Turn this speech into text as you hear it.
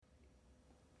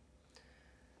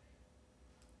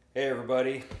Hey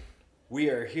everybody, we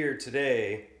are here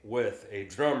today with a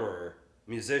drummer,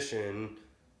 musician,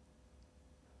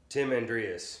 Tim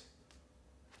Andreas.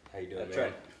 How you doing, That's man?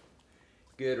 right.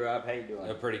 Good, Rob. How you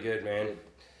doing? Pretty good, man.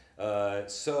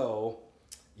 Good. So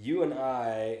you and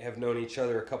I have known each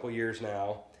other a couple years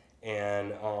now,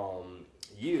 and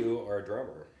you are a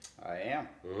drummer. I am.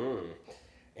 Mm.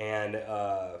 And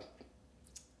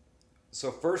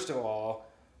so first of all,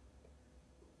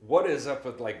 what is up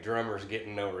with like drummers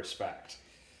getting no respect?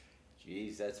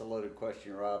 Jeez, that's a loaded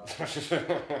question, Rob. I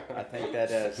think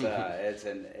that is it's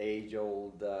an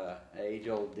age-old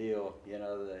deal.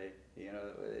 The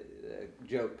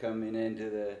joke coming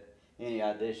into any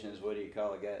auditions. What do you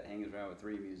call a guy that hangs around with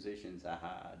three musicians?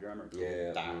 Aha, a drummer.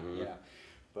 Yeah. Ah, Mhm.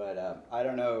 But I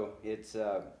don't know. It's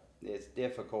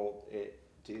difficult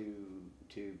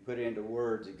to put into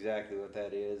words exactly what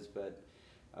that is, but.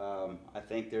 I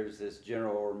think there's this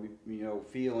general,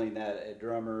 feeling that a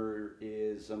drummer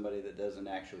is somebody that doesn't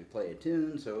actually play a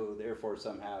tune, so therefore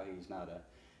somehow he's not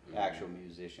an actual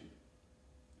musician.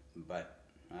 But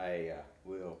I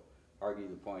will argue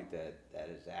the point that that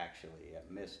is actually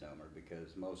a misnomer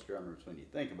because most drummers, when you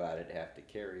think about it, have to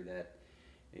carry that,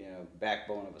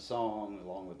 backbone of a song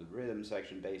along with the rhythm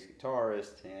section, bass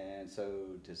guitarist, and so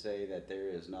to say that there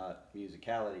is not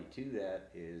musicality to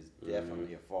that is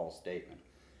definitely a false statement.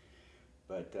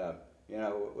 But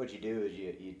what you do is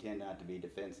you tend not to be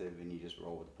defensive and you just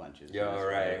roll with the punches. Yeah, And that's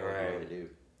what right, I right. really do.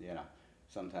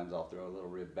 Sometimes I'll throw a little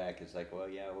rib back. It's like, well,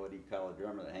 yeah, what do you call a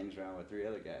drummer that hangs around with three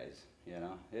other guys?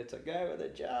 It's a guy with a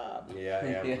job. Yeah,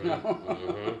 yeah. you know.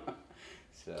 Mm-hmm.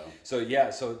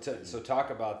 So So talk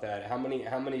about that. How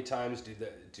many times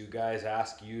do guys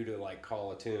ask you to like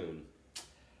call a tune?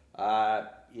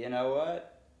 you know what?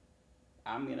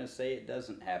 I'm gonna say it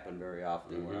doesn't happen very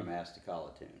often when Mhm. I'm asked to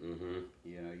call a tune.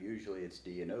 Mm-hmm. Usually it's,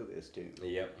 do you know this tune?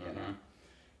 Yep.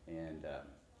 You know,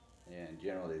 and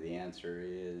generally the answer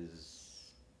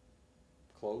is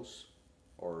close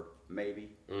or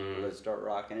maybe. Mhm. Let's start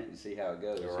rocking it and see how it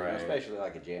goes. Right. Especially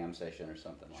like a jam session or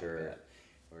something Sure. like that,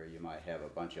 where you might have a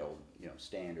bunch of old,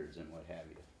 standards and what have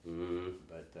you. Mm-hmm.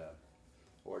 But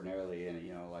ordinarily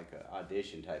in like an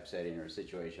audition type setting or a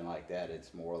situation like that,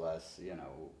 it's more or less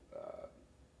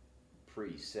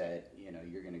preset.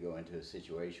 You're going to go into a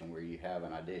situation where you have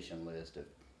an audition list of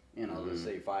let's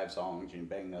say 5 songs, and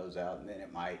bang those out, and then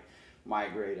it might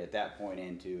migrate at that point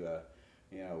into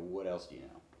what else do you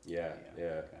know? Yeah,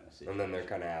 yeah. Kind of And then they're situation.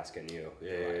 kind of asking you.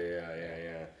 Yeah, Right.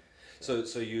 yeah.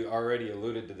 So you already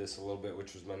alluded to this a little bit,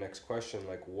 which was my next question.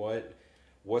 Like,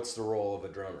 what's the role of a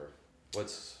drummer?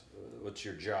 What's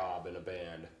your job in a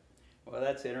band? Well,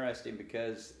 that's interesting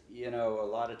because a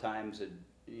lot of times, and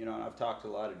I've talked to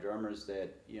a lot of drummers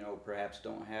that perhaps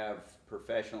don't have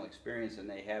professional experience, and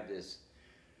they have this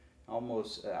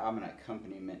almost I'm an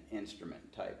accompaniment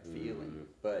instrument type feeling.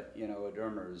 But a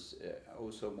drummer is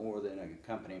also more than an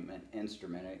accompaniment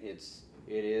instrument. It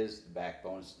is the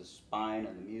backbone. It's the spine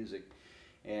of the music,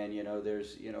 and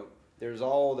there's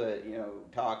all the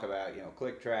talk about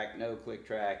click track, no click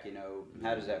track.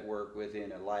 How does that work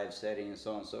within a live setting and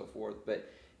so on and so forth. But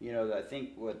I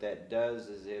think what that does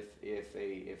is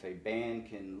if a band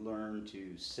can learn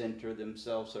to center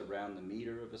themselves around the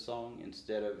meter of a song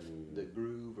instead of the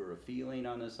groove or a feeling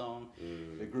on the song,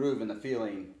 the groove and the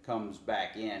feeling comes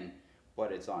back in,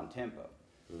 but it's on tempo.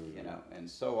 And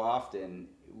so often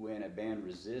when a band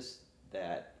resists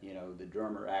that, the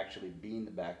drummer actually being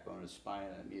the backbone, the spine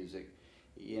of the music,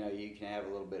 you can have a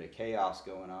little bit of chaos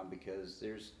going on because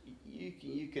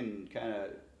you can kind of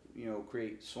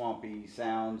create swampy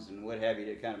sounds and what have you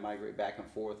to kind of migrate back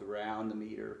and forth around the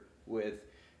meter with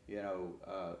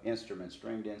instruments,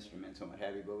 stringed instruments and what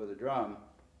have you. But with a drum,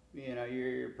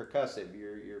 you're percussive,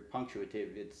 you're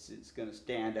punctuative. It's going to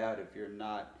stand out if you're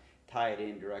not tied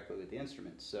in directly with the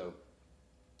instruments. So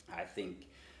I think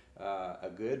a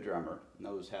good drummer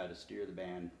knows how to steer the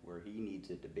band where he needs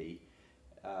it to be,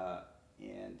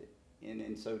 and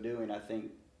in so doing, I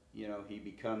think he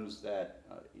becomes that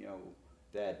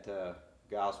that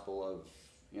gospel of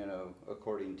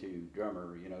according to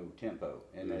drummer tempo,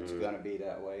 and it's going to be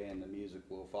that way, and the music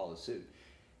will follow suit.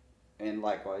 And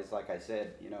likewise, like I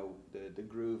said, the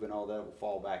groove and all that will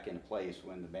fall back into place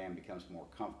when the band becomes more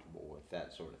comfortable with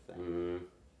that sort of thing. Mm-hmm.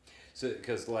 So,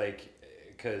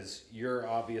 because you're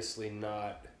obviously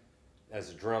not, as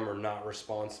a drummer, not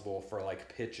responsible for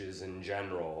like pitches in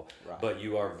general, Right. but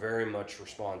you are very much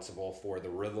responsible for the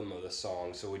rhythm of the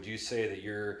song. So would you say that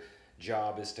your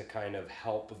job is to kind of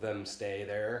help them stay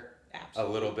there a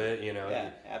little bit?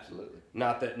 Yeah, absolutely.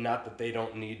 Not that they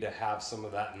don't need to have some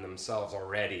of that in themselves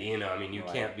already. I mean, you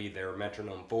Right. can't be their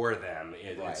metronome for them.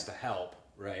 It's Right. to help,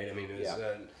 right? I mean,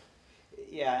 Yeah.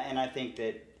 Yeah, and I think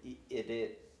that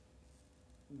it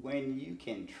when you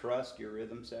can trust your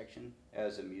rhythm section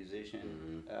as a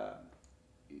musician,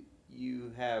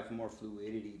 you have more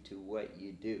fluidity to what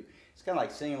you do. It's kind of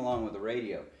like singing along with the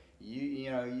radio.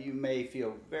 You may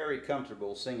feel very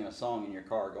comfortable singing a song in your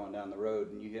car going down the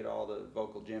road, and you hit all the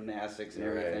vocal gymnastics and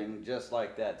everything, just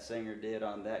like that singer did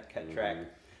on that cut track.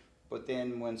 But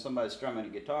then when somebody's strumming a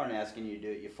guitar and asking you to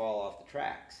do it, you fall off the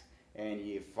tracks, and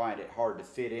you find it hard to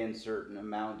fit in certain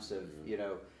amounts of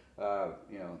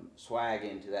swag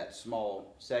into that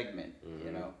small segment.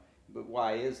 But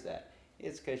why is that?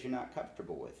 It's because you're not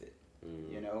comfortable with it.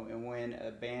 And when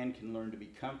a band can learn to be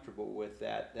comfortable with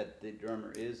that the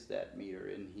drummer is that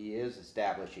meter and he is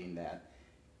establishing that,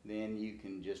 then you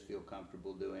can just feel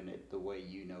comfortable doing it the way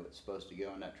you know it's supposed to go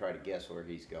and not try to guess where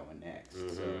he's going next.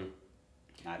 So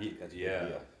I think that's a good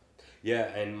deal.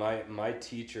 Yeah, and my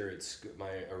teacher,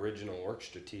 my original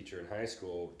orchestra teacher in high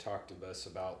school, talked to us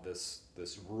about this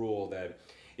rule that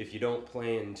if you don't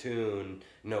play in tune,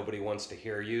 nobody wants to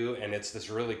hear you, and it's this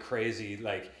really crazy,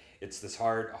 like, it's this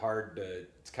hard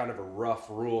it's kind of a rough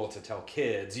rule to tell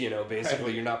kids,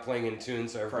 basically you're not playing in tune,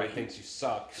 so everybody thinks you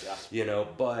suck,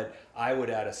 but I would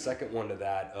add a second one to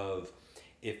that of,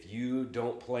 if you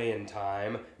don't play in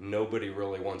time, nobody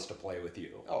really wants to play with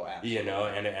you. Oh, absolutely.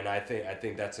 And I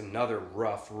think that's another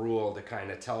rough rule to kind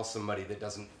of tell somebody that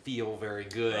doesn't feel very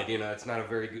good. It's not a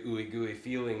very ooey gooey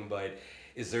feeling, but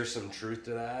is there some truth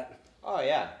to that? Oh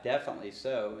yeah, definitely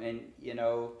so. And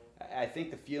I think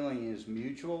the feeling is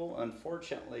mutual,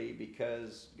 unfortunately,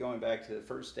 because going back to the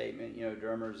first statement,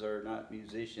 drummers are not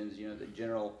musicians, the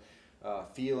general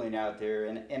feeling out there,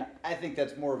 and I think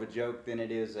that's more of a joke than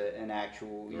it is an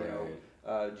actual,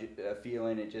 a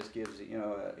feeling. It just gives,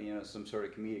 some sort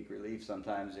of comedic relief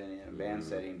sometimes in a band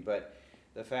setting. But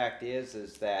the fact is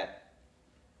that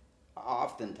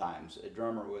oftentimes a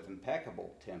drummer with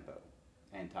impeccable tempo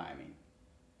and timing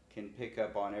can pick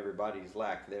up on everybody's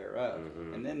lack thereof,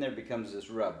 and then there becomes this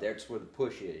rub. That's where the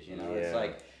push is. It's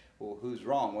like, well, who's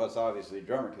wrong? Well, it's obviously the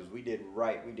drummer, because we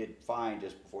did fine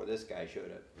just before this guy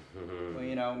showed up.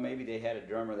 Well, maybe they had a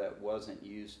drummer that wasn't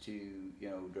used to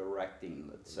directing,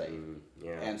 let's say,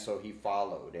 and so he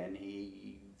followed, and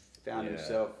he found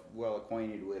himself well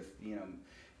acquainted with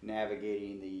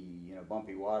navigating the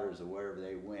bumpy waters of wherever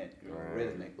they went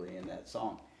rhythmically in that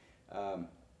song.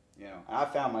 I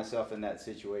found myself in that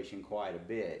situation quite a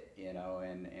bit,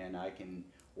 and I can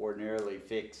ordinarily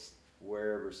fix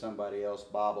wherever somebody else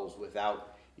bobbles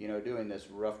without, doing this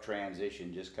rough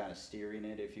transition, just kind of steering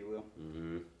it, if you will.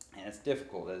 And it's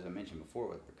difficult, as I mentioned before,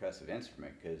 with percussive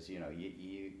instrument, because,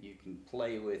 you can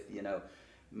play with,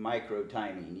 micro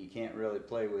timing. You can't really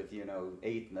play with,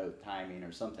 eighth note timing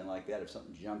or something like that if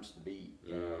something jumps the beat,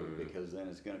 because then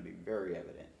it's going to be very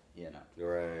evident.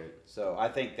 Right. So I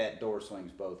think that door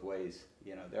swings both ways.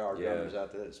 There are drummers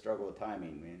out there that struggle with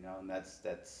timing, and that's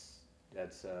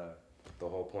the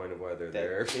whole point of why they're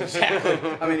there.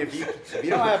 Exactly. I mean, if you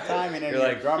don't have timing and you're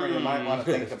a drummer, you might want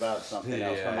to think about something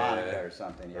else, harmonica or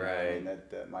something. I mean,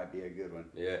 that might be a good one.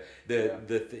 Yeah.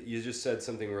 You just said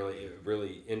something really,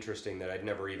 really interesting that I'd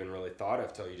never even really thought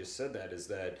of till you just said that, is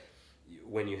that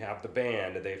when you have the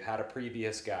band, they've had a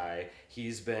previous guy,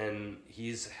 he's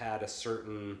had a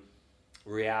certain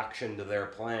reaction to their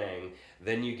playing,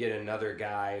 then you get another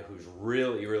guy who's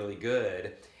really, really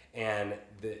good, and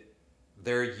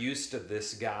they're used to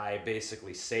this guy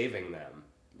basically saving them.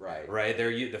 Right.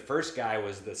 The first guy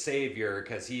was the savior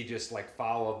because he just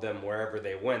followed them wherever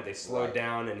they went. They slowed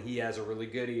down, and he has a really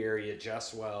good ear. He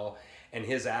adjusts well, and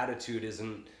his attitude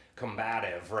isn't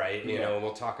combative, right?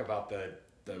 We'll talk about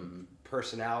the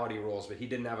personality roles, but he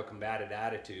didn't have a combative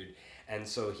attitude, and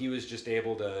so he was just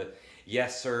able to,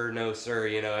 yes sir, no sir,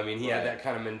 he had that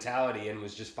kind of mentality and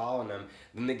was just following them.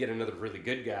 Then they get another really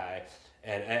good guy,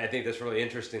 and I think that's really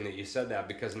interesting that you said that,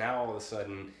 because now all of a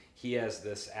sudden he has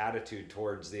this attitude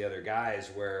towards the other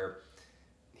guys where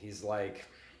he's like,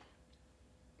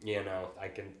 I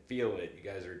can feel it, you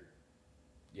guys are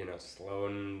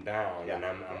slowing down, and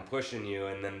I'm pushing you,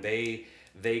 and then they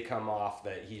come off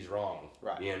that he's wrong.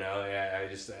 Right.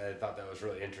 I thought that was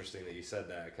really interesting that you said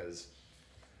that, because,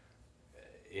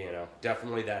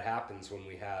 definitely that happens when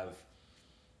we have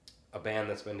a band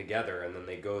that's been together, and then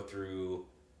they go through,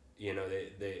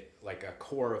 they like a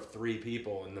core of 3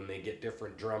 people, and then they get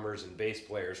different drummers and bass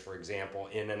players, for example,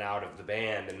 in and out of the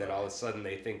band, and then all of a sudden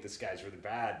they think this guy's really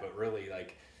bad, but really,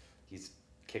 he's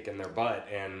kicking their butt,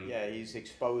 and he's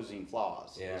exposing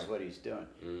flaws is what he's doing,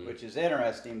 which is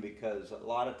interesting, because a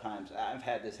lot of times I've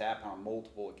had this happen on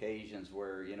multiple occasions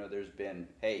where there's been,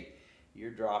 hey,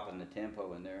 you're dropping the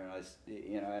tempo in there, and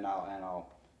and I'll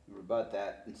rebut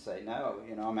that and say, no,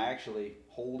 you know, I'm actually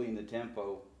holding the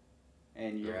tempo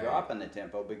and you're Right. dropping the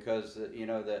tempo because, you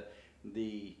know,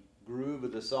 the groove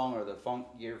of the song or the funk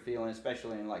you're feeling,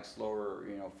 especially in like slower,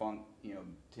 you know, funk, you know,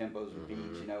 tempos or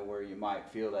beats, you know, where you might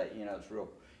feel that, you know, it's real,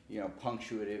 you know,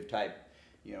 punctuative type,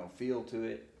 you know, feel to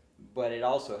it. But it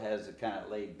also has a kind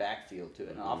of laid back feel to it.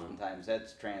 And oftentimes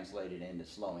that's translated into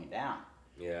slowing down.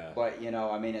 Yeah. But, you know,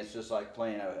 I mean, it's just like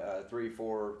playing a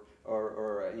 3/4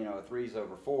 or you know, a 3s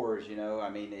over 4s, you know. I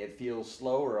mean, it feels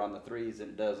slower on the 3s than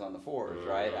it does on the 4s,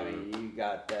 right? I mean, you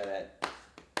got that,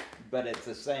 but it's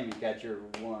the same. You got your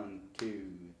 1,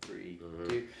 2, 3,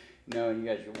 2. No, you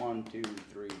got your 1, 2,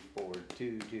 3, 4,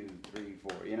 2, 2, 3,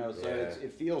 4. You know, so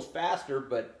it feels faster,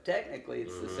 but technically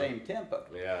it's the same tempo.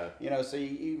 Yeah. You know, so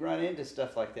you run into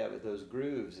stuff like that with those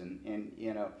grooves, and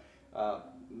you know,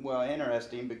 well,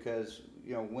 interesting because,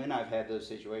 you know, when I've had those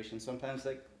situations, sometimes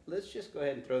like, let's just go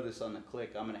ahead and throw this on the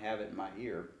click. I'm going to have it in my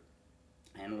ear,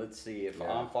 and let's see if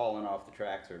I'm falling off the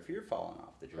tracks or if you're falling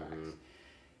off the tracks.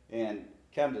 And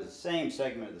come to the same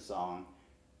segment of the song.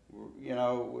 You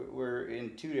know, we're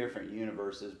in two different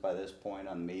universes by this point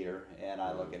on the meter, and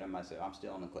I look at them, I say, I'm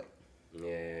still on the click.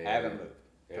 Yeah. I haven't moved.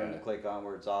 Turn the click on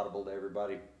where it's audible to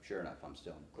everybody. Sure enough, I'm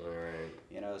still on the click. All right.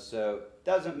 You know, so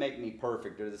doesn't make me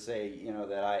perfect or to say, you know,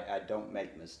 that I don't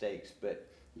make mistakes, but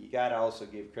you got to also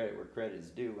give credit where credit is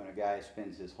due when a guy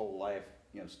spends his whole life,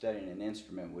 you know, studying an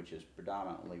instrument which is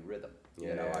predominantly rhythm.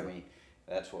 You know, I mean,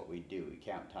 that's what we do. We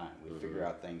count time. We figure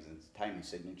out things in timing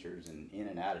signatures and in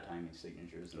and out of timing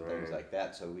signatures and things like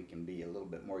that, so we can be a little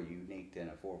bit more unique than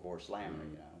a 4/4 slammer.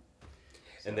 You know.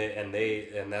 So.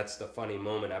 And that's the funny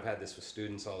moment. I've had this with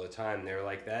students all the time. They're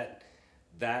like that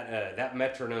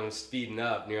metronome's speeding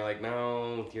up, and you're like,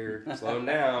 no, you're slowing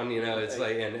down. You know, it's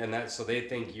like and that, so they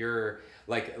think you're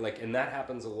like, and that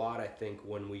happens a lot. I think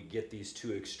when we get these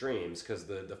two extremes, because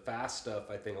the fast stuff,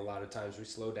 I think a lot of times we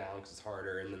slow down because it's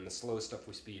harder, and then the slow stuff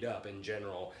we speed up in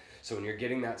general. So when you're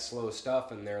getting that slow stuff,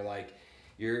 and they're like,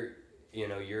 you're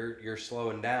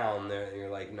slowing down, and you're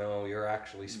like, no, you're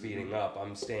actually speeding up.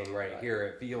 I'm staying right here.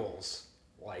 It feels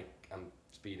like I'm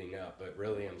speeding up, but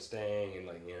really I'm staying, and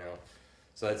like, you know.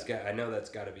 So I know that's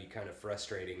got to be kind of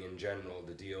frustrating in general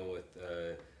to deal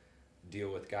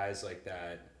with guys like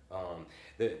that.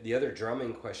 The other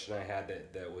drumming question I had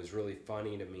that was really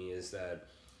funny to me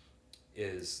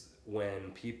is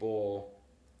when people,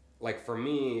 like for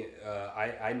me,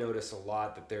 I notice a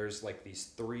lot that there's like these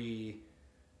three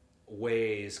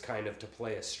ways kind of to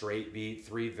play a straight beat,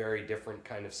 three very different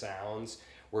kind of sounds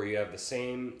where you have the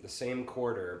same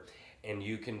quarter, and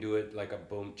you can do it like a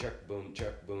boom chuck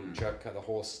the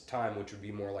whole time, which would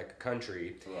be more like a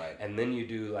country. Right. And then you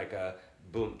do like a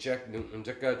boom chuck boom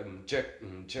chuck boom chuck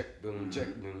boom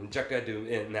chuck doom,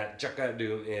 and that chucka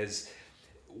doom is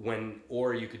when,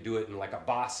 or you could do it in like a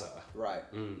bossa. Right.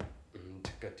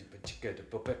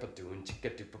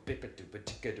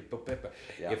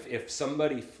 If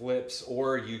somebody flips,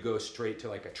 or you go straight to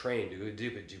like a train, you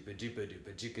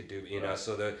know,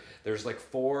 so there's like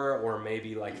 4 or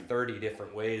maybe like 30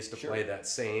 different ways to play that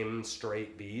same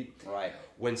straight beat. Right.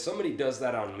 When somebody does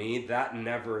that on me, that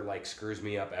never like screws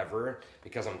me up ever,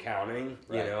 because I'm counting,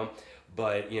 you know.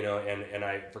 But, you know, and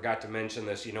I forgot to mention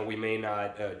this, you know, we may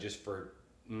not, just for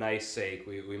nice sake,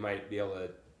 we might be able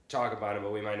to talk about him,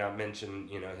 but we might not mention,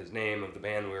 you know, his name of the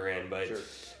band we were in, but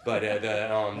just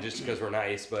because we're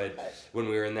nice. But when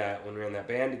we were in that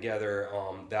band together,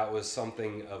 that was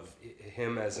something of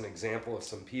him as an example of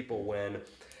some people when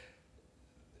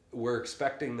we're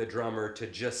expecting the drummer to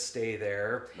just stay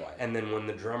there, and then when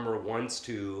the drummer wants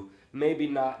to maybe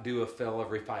not do a fill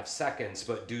every 5 seconds,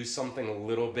 but do something a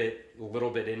little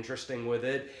bit interesting with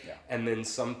it, and then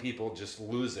some people just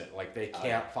lose it, like they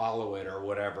can't follow it or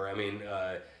whatever. I mean,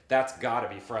 that's got to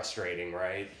be frustrating,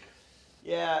 right?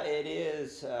 Yeah, it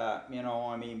is. You know,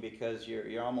 I mean, because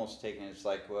you're almost taking, it's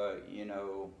like, well, you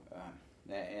know,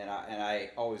 and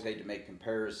I always hate to make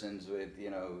comparisons with, you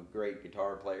know, great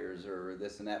guitar players or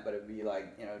this and that, but it'd be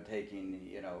like, you know, taking,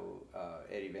 you know,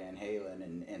 Eddie Van Halen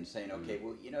and saying, okay,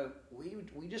 well, you know,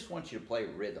 we just want you to play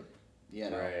rhythm, you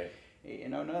know. Right. You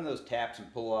know, none of those taps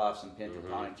and pull-offs and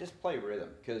pentatonic, just play rhythm,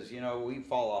 because, you know, we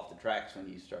fall off the tracks when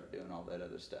you start doing all that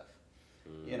other stuff.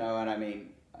 You know, and I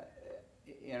mean,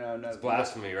 you know, no, it's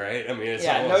blasphemy, right? I mean, it's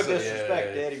no almost,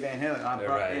 disrespect to Eddie Van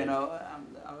Halen. You know,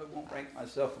 I won't rank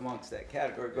myself amongst that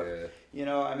category, but you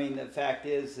know, I mean, the fact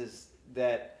is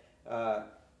that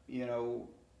you know,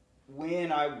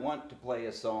 when I want to play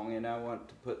a song and I want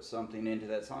to put something into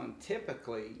that song,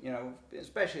 typically, you know,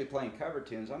 especially playing cover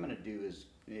tunes, I'm going to do is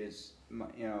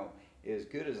you know, as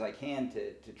good as I can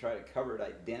to try to cover it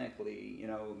identically, you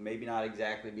know, maybe not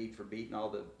exactly beat for beat and all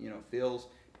the, you know, fills,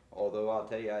 Although I'll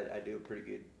tell you, I do a pretty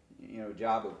good,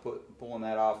 job of pulling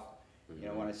that off.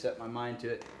 When I set my mind to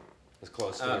it. As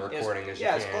close to the recording as you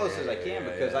yeah, can. as close as I can,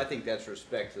 because yeah. I think that's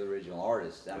respect to the original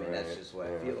artist. I mean, that's Right, just the way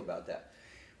I yeah. feel about that.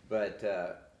 But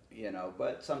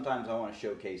but sometimes I want to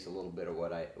showcase a little bit of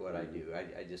what I do.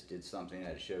 I just did something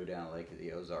at a show down at Lake of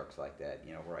the Ozarks like that,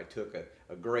 where I took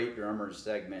a great drummer's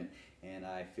segment and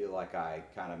I feel like I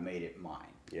kind of made it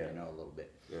mine, Yeah. a little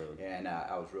bit. Yeah. And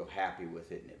I was real happy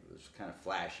with it, and it was kind of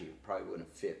flashy. It probably wouldn't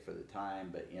have fit for the time,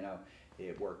 but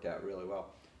it worked out really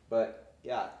well. But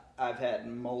yeah, I've had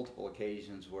multiple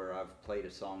occasions where I've played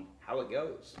a song how it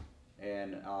goes,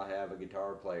 and I'll have a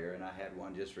guitar player, and I had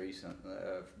one just recent.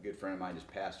 A good friend of mine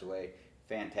just passed away,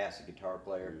 fantastic guitar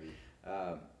player,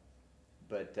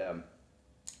 but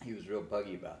he was real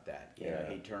buggy about that. Yeah.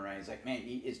 He turned around, he's like, "Man,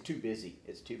 it's too busy.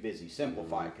 It's too busy.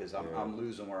 Simplify, because I'm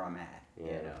losing where I'm at."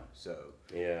 So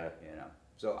Yeah.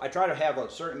 So I try to have a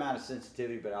certain amount of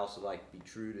sensitivity, but I also like to be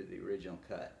true to the original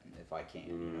cut if I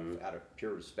can, out of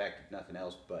pure respect, if nothing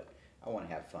else. But I want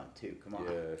to have fun too. Come on.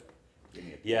 Yeah. Give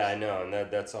me a piece. Yeah, I know,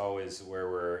 and that's always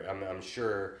where I'm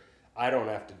sure I don't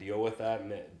have to deal with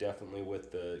that. Definitely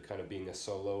with the kind of being a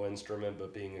solo instrument,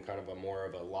 but being a kind of a more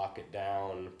of a lock it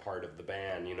down part of the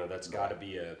band.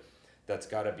 That's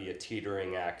got to be a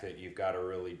teetering act that you've got to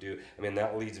really do. I mean,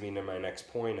 that leads me to my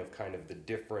next point of kind of the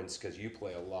difference, because you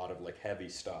play a lot of like heavy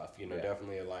stuff.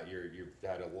 Definitely a lot. You've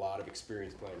had a lot of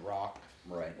experience playing rock,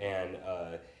 Right. and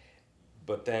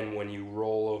but then when you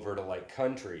roll over to like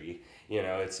country,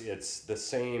 it's the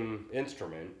same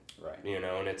instrument, Right.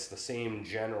 and it's the same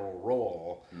general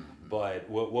role. But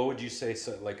what would you say,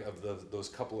 like, of those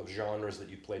couple of genres that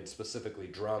you played specifically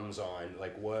drums on,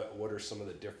 like what are some of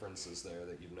the differences there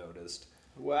that you've noticed?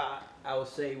 Well, I would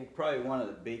say probably one of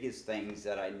the biggest things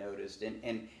that I noticed,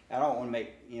 and I don't want to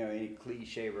make any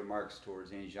cliche remarks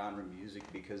towards any genre of music,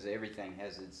 because everything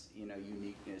has its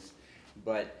uniqueness,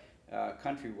 but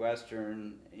country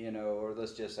western, or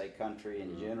let's just say country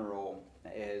in general,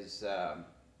 is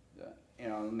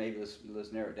maybe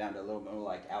let's narrow it down to a little bit more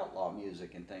like outlaw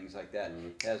music and things like that.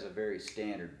 Has a very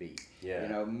standard beat.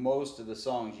 Yeah. Most of the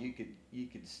songs you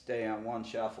could stay on one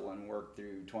shuffle and work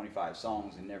through 25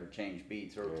 songs and never change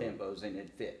beats or tempos, and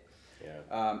it'd fit.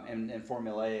 Yeah. And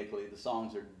formulaically, the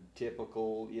songs are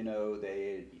typical.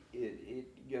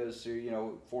 It goes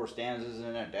through 4 stanzas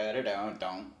and a da da da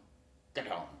dum.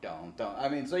 I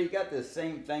mean, so you got the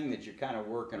same thing that you're kind of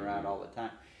working around all the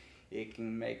time. It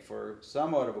can make for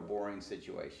somewhat of a boring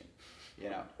situation.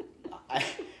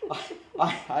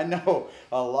 I know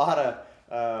a lot of,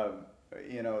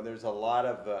 there's a lot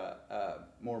of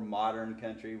more modern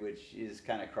country, which is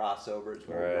kind of crossovers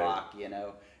with rock,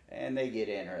 and they get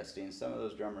interesting. Some of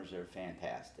those drummers are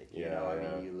fantastic. I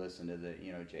mean, you listen to the,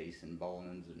 Jason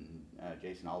Bolins and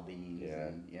Jason Aldeans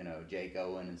and, Jake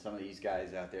Owen and some of these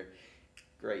guys out there.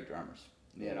 Great drummers,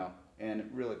 and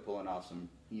really pulling off some,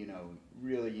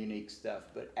 really unique stuff.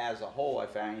 But as a whole, I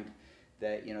find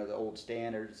that, the old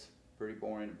standards, pretty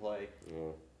boring to play.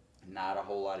 Yeah. Not a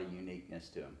whole lot of uniqueness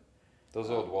to them. Those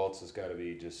old waltzes got to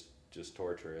be just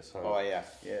torturous, huh? Oh, yeah.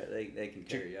 Yeah, they can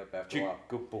carry you up after a while.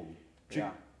 Chick-a-boom, Yeah.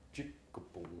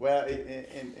 chick-a-boom. Well,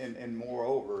 and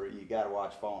moreover, you got to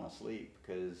watch Falling Asleep,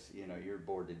 because you're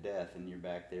bored to death and you're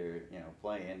back there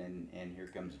playing, and here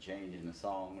comes a change in the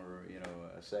song, or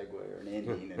a segue or an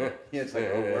ending, and it's like,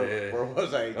 oh, where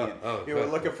was I again? You were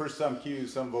looking for some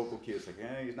cues, some vocal cues, like,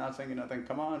 hey, he's not singing nothing,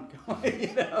 come on,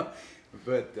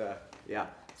 But yeah,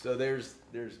 so there's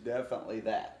definitely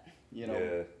that,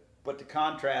 Yeah. But to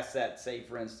contrast that, say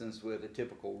for instance, with a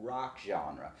typical rock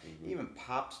genre, even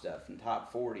pop stuff in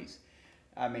top 40s.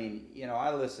 I mean,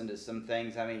 I listen to some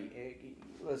things. I mean,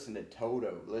 listen to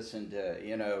Toto. Listen to,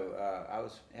 I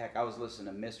was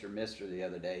listening to Mr. Mister the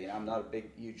other day. I'm not a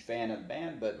huge fan of the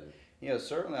band, but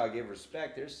certainly I'll give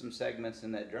respect. There's some segments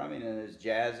in that drumming, and it's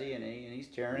jazzy, and he's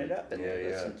tearing it up. And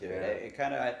listen to it. It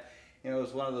kind of, it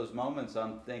was one of those moments.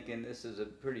 I'm thinking this is a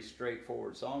pretty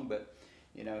straightforward song, but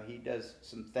he does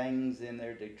some things in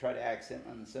there to try to accent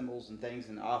on the cymbals and things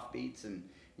and offbeats, and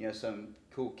some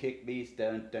cool kick beats,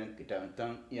 dun dun dun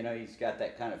dun. He's got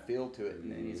that kind of feel to it,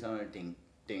 and then he's on a ding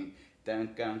ding dun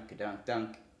dun dun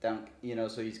dun dun.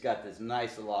 So he's got this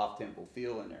nice little off tempo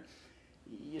feel in there.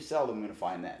 You seldom going to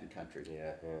find that in country.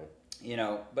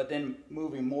 Yeah. But then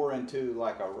moving more into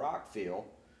like a rock feel,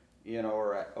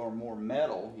 or more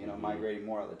metal, migrating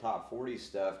more out of the top 40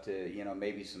 stuff to,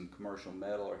 maybe some commercial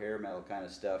metal or hair metal kind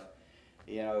of stuff.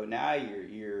 Now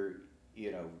you're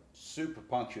super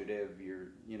punctuative,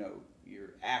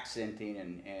 you're accenting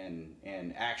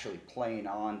and actually playing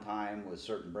on time with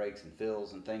certain breaks and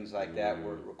fills and things like that,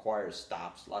 where it requires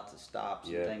stops, lots of stops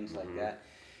and things like that.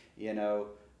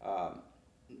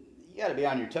 you got to be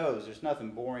on your toes. There's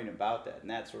nothing boring about that, and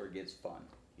that's where it gets fun.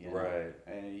 You know? Right.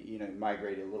 And you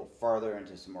migrate a little farther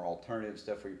into some more alternative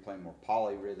stuff where you're playing more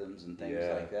polyrhythms and things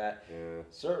Yeah. like that. Yeah.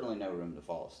 Certainly no room to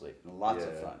fall asleep. And lots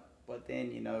of Yeah. fun. But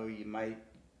then you might,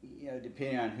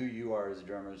 depending on who you are as a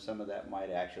drummer, some of that might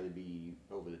actually be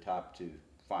over the top to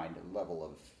find a level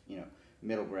of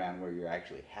middle ground where you're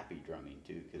actually happy drumming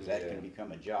too, because that Yeah. can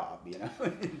become a job.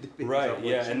 Depends Right. on what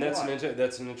Yeah, you and that's want.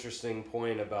 that's an interesting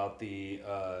point about the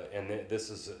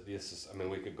this is I mean,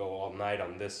 we could go all night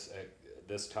on this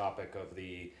topic of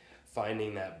the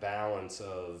finding that balance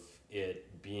of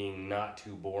it being not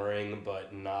too boring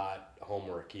but not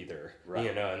homework either. Right.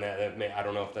 And that may, I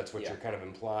don't know if that's what Yeah. you're kind of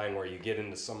implying, where you get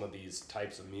into some of these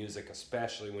types of music,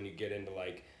 especially when you get into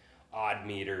like odd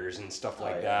meters and stuff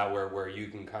like yeah. that, where you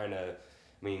can kind of,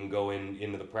 I mean, go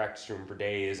into the practice room for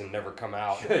days and never come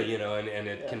out, Sure. and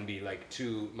it Yeah. can be like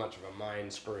too much of a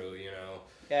mind screw,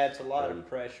 Yeah, it's a lot of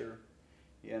pressure.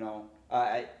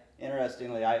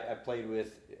 Interestingly, I played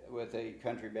with a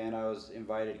country band. I was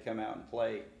invited to come out and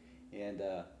play, and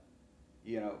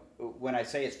when I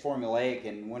say it's formulaic,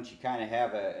 and once you kind of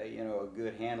have a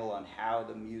good handle on how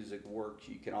the music works,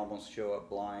 you can almost show up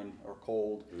blind or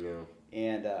cold. Yeah.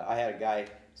 And I had a guy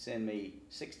send me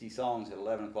 60 songs at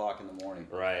 11 o'clock in the morning.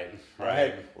 Right.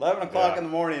 Right. 11 o'clock Yeah. in the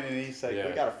morning, and he's like, Yeah.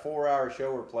 "We got a 4-hour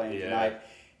show we're playing Yeah. tonight."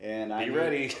 And I Be need,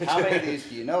 ready. how many of these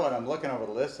do you know? And I'm looking over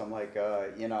the list. I'm like,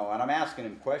 and I'm asking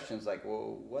him questions like,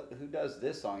 "Well, who does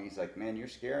this song?" He's like, "Man, you're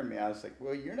scaring me." I was like,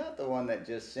 "Well, you're not the one that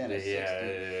just sent a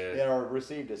 60, Yeah.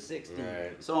 received a 60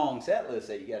 Right. song set list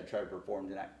that you got to try to perform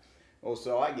tonight." Well,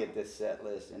 so I get this set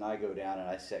list and I go down and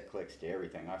I set clicks to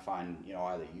everything. I find,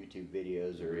 either YouTube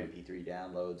videos or MP3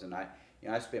 downloads, and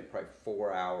I spent probably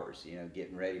 4 hours,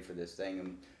 getting ready for this thing,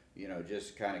 and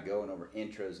just kind of going over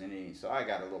intros and endings. So I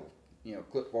got a little,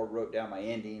 clipboard, wrote down my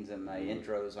endings and my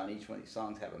intros on each one of these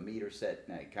songs, have a meter set,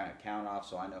 and I kind of count off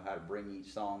so I know how to bring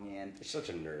each song in. You're such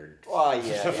a nerd. Oh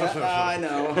yeah, I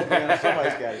know.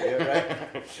 Somebody's got to do it,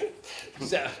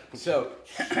 right? So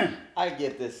I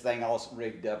get this thing all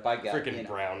rigged up. I got Freaking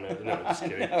brown nose. No, just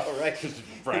kidding. I know, right?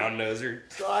 Brown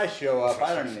noser. So I show up.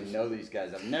 I don't even know these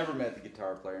guys. I've never met the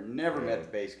guitar player. Never Yeah. met the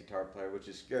bass guitar player, which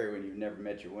is scary when you've never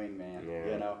met your wingman.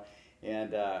 Yeah.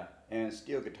 And a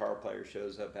steel guitar player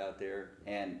shows up out there,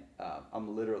 and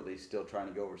I'm literally still trying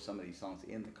to go over some of these songs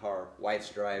in the car. Wife's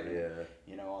driving,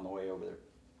 Yeah. on the way over there.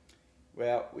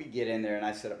 Well, we get in there, and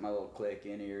I set up my little click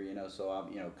in here, so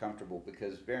I'm, comfortable,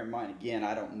 because bear in mind, again,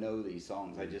 I don't know these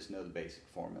songs. I just know the basic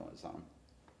formulas on them.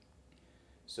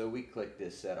 So we click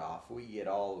this set off. We get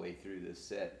all the way through this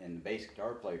set, and the bass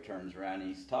guitar player turns around,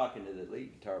 and he's talking to the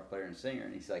lead guitar player and singer,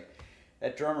 and he's like,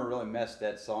 "That drummer really messed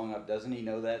that song up. Doesn't he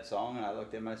know that song?" And I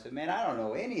looked at him and I said, "Man, I don't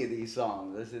know any of these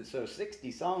songs." I said, "So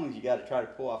 60 songs you got to try to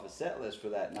pull off a set list for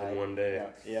that night." In one day.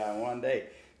 Yeah, in one day.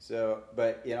 So,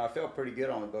 but, I felt pretty good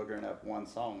on the boogering up one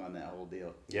song on that whole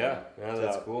deal. Yeah. Yeah,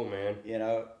 that's So, cool, man.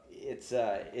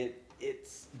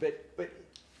 But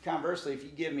conversely, if you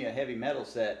give me a heavy metal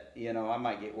set, I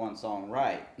might get one song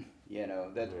right.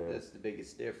 That's the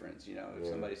biggest difference. If Yeah.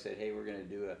 somebody said, "Hey, we're going to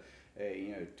do a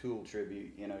Tool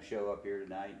tribute, show up here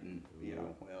tonight," and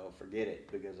well, forget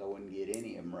it, because I wouldn't get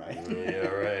any of them right. Yeah,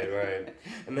 right.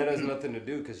 And that has nothing to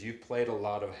do, because you've played a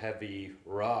lot of heavy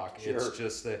rock. Sure. It's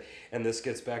just that, and this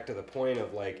gets back to the point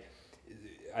of, like,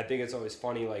 I think it's always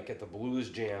funny, like at the blues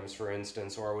jams, for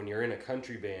instance, or when you're in a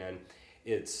country band,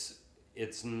 it's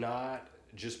not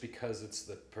just because it's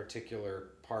the particular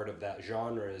part of that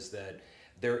genre, is that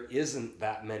there isn't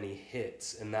that many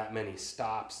hits and that many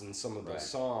stops in some of those Right.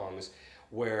 songs,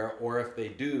 or if they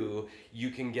do, you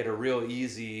can get a real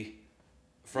easy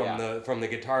from Yeah. the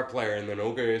guitar player, and then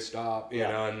okay, stop,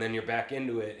 Yeah. and then you're back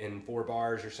into it in 4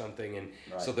 bars or something, and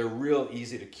Right. so they're real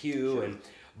easy to cue. Sure.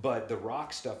 But the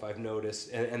rock stuff I've noticed,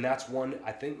 and that's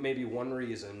I think maybe one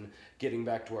reason, getting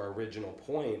back to our original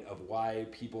point of why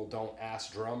people don't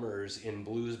ask drummers in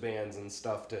blues bands and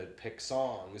stuff to pick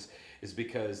songs, is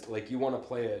because, like, if you want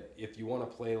to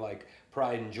play like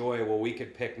Pride and Joy, well, we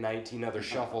could pick 19 other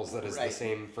shuffles that is the Right.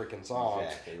 same freaking song.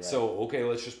 Exactly right. So, okay,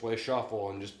 let's just play shuffle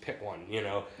and just pick one,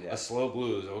 Yeah. A slow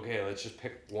blues, okay, let's just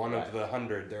pick one Right. of the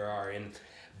 100 there are.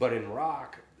 But in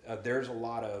rock, there's a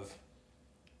lot of,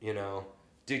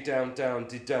 deep down,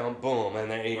 boom, and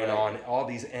then, Right. on all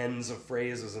these ends of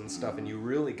phrases and stuff, and you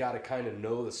really got to kind of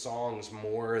know the songs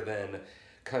more than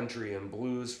country and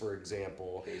blues, for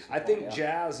example. Case in I point, think yeah.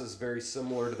 jazz is very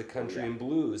similar to the country yeah. and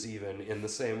blues, even in the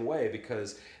same way,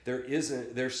 because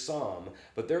there's some,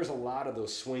 but there's a lot of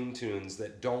those swing tunes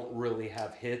that don't really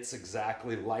have hits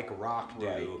exactly like rock do,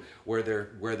 Right. where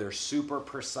they're super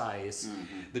precise.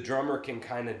 The drummer can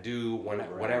kind of do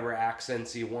Right. whatever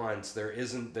accents he wants. There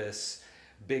isn't this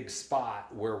big spot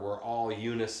where we're all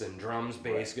unison, drums,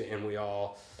 bass, and we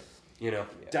all, you know,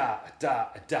 da da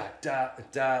da da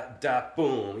da da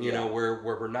boom, you know, where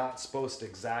we're not supposed to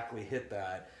exactly hit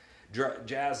that.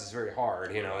 Jazz is very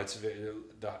hard, you know, it's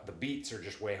the beats are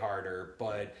just way harder,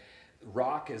 but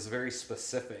rock is very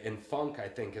specific, and funk I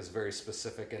think is very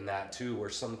specific in that too, where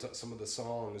some of the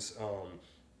songs,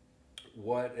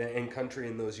 and country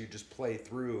and those you just play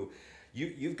through,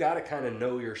 you've got to kind of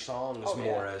know your songs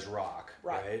more as rock,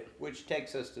 right? Which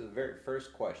takes us to the very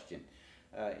first question.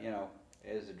 You know,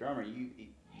 as a drummer, you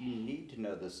need to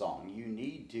know the song. You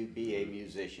need to be a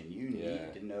musician. You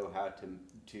need to know how to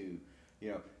you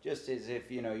know, just as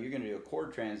if, you know, you're going to do a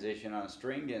chord transition on a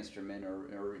stringed instrument,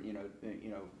 or you know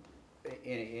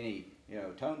any you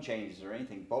know, tone changes or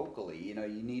anything vocally, you know,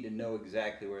 you need to know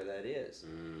exactly where that is.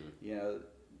 You know,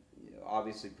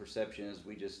 obviously perception is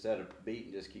we just set a beat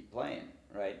and just keep playing,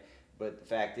 right? But the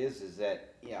fact is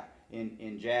that, yeah,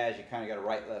 in jazz you kind of got a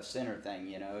right, left, center thing.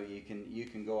 You know, you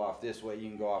can go off this way, you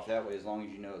can go off that way, as long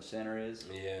as you know what center is.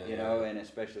 You know, and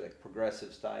especially like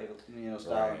progressive style, you know,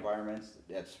 style environments,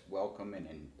 that's welcome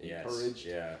and encouraged.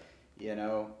 You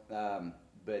know,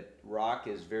 but rock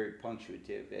is very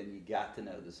punctuative, and you got to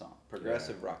know the song.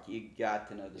 Progressive rock, you got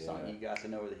to know the song. You got to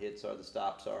know where the hits are, the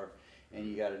stops are, and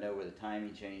you got to know where the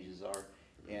timing changes are.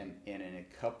 And in a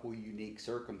couple unique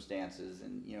circumstances,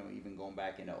 and you know, even going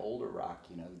back into older rock,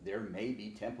 you know, there may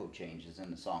be tempo changes in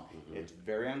the song. It's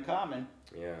very uncommon.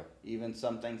 Even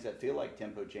some things that feel like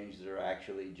tempo changes are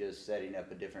actually just setting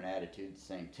up a different attitude, the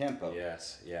same tempo.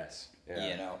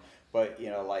 You know, but you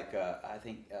know, like I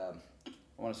think I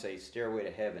want to say "Stairway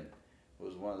to Heaven"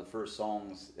 was one of the first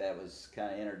songs that was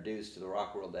kind of introduced to the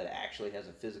rock world that actually has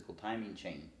a physical timing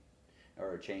chain,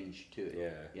 or a change to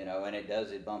it. You know, and it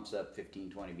bumps up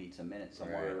 15-20 beats a minute,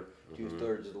 somewhere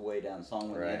 2/3 of the way down the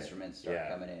song when the instruments start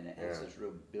coming in. It has this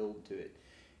real build to it,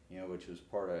 you know, which was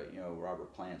part of, you know,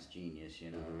 Robert Plant's genius,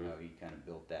 you know, how he kind of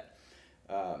built that.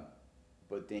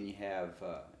 But then you have,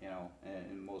 you know,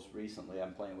 and most recently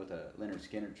I'm playing with a Leonard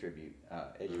Skinner tribute,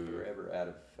 Edge of Forever, out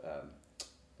of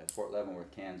at Fort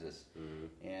Leavenworth, Kansas.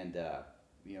 And,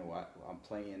 you know, I'm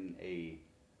playing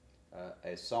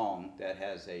a song that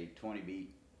has a 20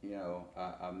 beat, you know,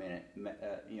 a minute,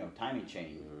 you know, timing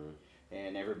chain.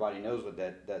 And everybody knows what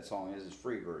that song is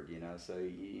Freebird, you know. So,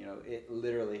 you know, it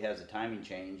literally has a timing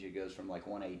change. It goes from like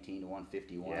 118 to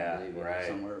 151, I believe,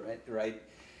 somewhere, right?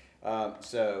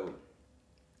 So,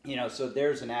 you know, so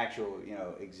there's an actual, you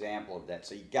know, example of that.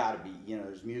 So you got to be, you know,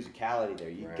 there's musicality there.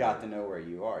 You got to know where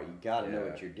you are. You got to know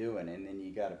what you're doing, and then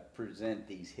you got to present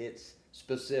these hits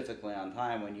specifically on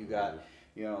time when you got,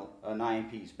 you know, a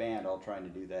 9-piece band all trying to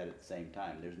do that at the same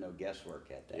time. There's no guesswork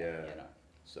at that. You know,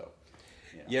 so.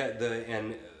 You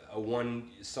know. One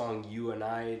song you and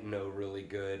I know really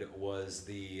good was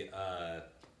the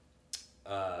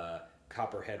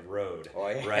Copperhead Road,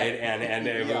 right?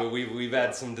 And we've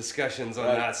had some discussions on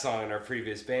that song in our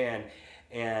previous band,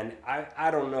 and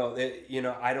I don't know, you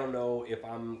know, I don't know if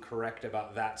I'm correct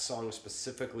about that song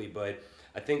specifically, but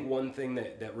I think one thing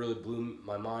that really blew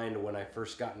my mind when I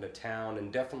first got into town,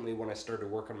 and definitely when I started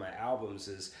working on my albums,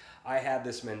 is I had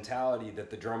this mentality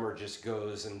that the drummer just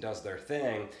goes and does their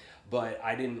thing, but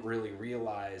I didn't really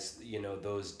realize, you know,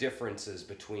 those differences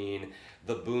between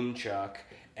the boom chuck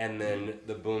and then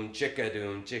the boom chicka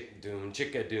doom chick doom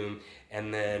chicka doom,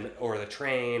 and then, or the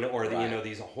train, or the, you know,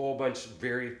 these a whole bunch of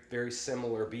very, very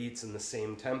similar beats in the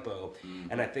same tempo.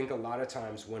 And I think a lot of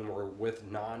times when we're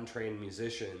with non-trained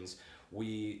musicians,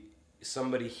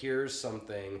 somebody hears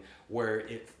something where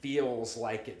it feels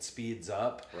like it speeds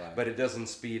up, but it doesn't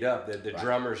speed up. The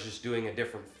drummer's just doing a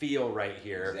different feel right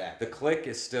here. The click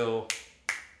is still,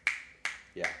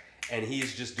 and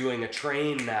he's just doing a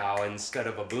train now instead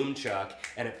of a boom chuck,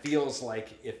 and it feels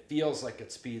like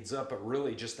it speeds up, but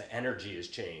really just the energy has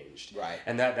changed.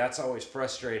 And that's always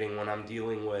frustrating when I'm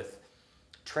dealing with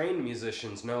trained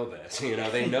musicians. Know this, you know,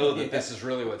 they know that this is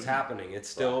really what's happening. It's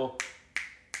still.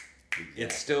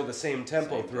 It's still the same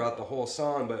tempo throughout the whole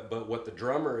song, but what the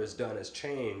drummer has done has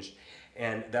changed,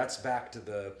 and that's back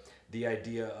to the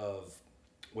idea of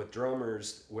with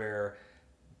drummers where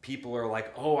people are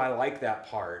like, oh, I like that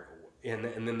part, and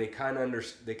then they kind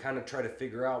of try to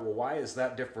figure out, well, why is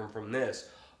that different from this?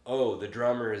 oh, the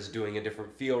drummer is doing a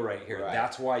different feel right here. Right.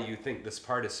 That's why you think this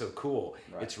part is so cool.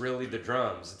 Right. It's really the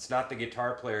drums. It's not the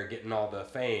guitar player getting all the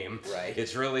fame. Right.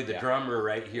 It's really the drummer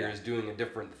right here Yeah. is doing a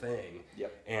different thing.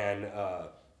 Yep.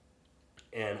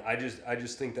 And I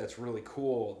just think that's really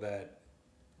cool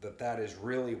that is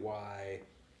really why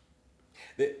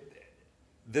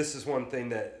this is one thing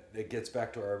that gets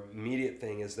back to our immediate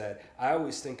thing, is that I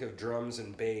always think of drums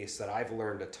and bass that I've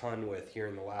learned a ton with here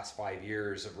in the last 5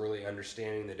 years of really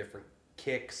understanding the different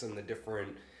kicks and the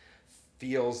different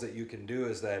feels that you can do,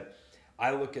 is that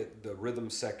I look at the rhythm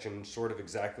section sort of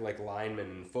exactly like linemen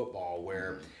in football,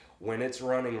 where when it's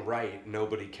running right,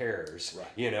 nobody cares, Right.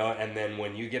 you know, and then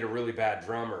when you get a really bad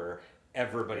drummer,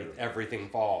 everything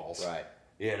falls. Right.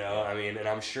 You know, I mean, and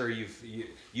I'm sure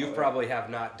you've probably have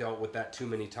not dealt with that too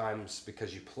many times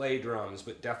because you play drums,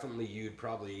 but definitely you'd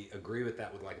probably agree with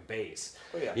that with like bass.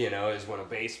 Oh, yeah. You know, is when a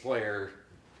bass player.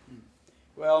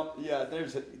 Well, yeah,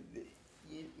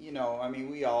 you know, I mean,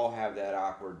 we all have that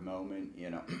awkward moment, you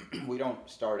know. We don't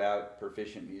start out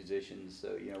proficient musicians,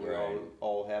 so, you know, we Right.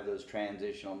 all have those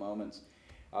transitional moments.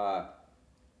 I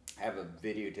have a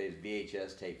videotape,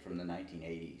 VHS tape from the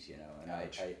 1980s, you know, and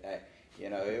Ouch. I you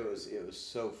know, it was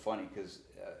so funny because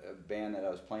a band that I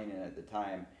was playing in at the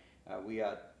time, we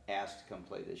got asked to come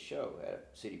play this show at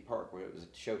City Park, where it was a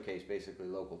showcase, basically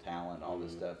local talent, all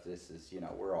this stuff. This is, you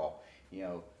know, we're all, you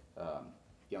know,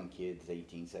 young kids,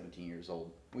 18, 17 years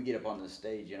old. We get up on the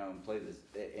stage, you know, and play this,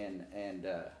 and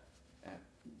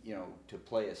you know, to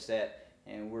play a set,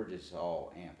 and we're just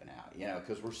all amping out, you know,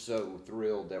 because we're so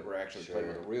thrilled that we're actually playing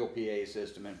with a real PA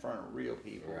system in front of real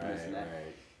people, and this and that.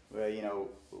 Right. Well, you know,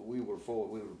 we were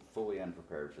fully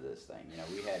unprepared for this thing. You know,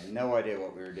 we had no idea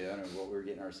what we were doing or what we were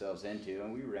getting ourselves into,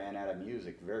 and we ran out of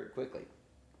music very quickly.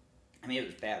 I mean, it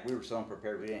was bad. We were so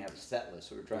unprepared. We didn't have a set list,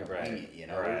 so we were trying to wing it. You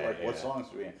know, we were like, what songs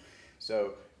do we have?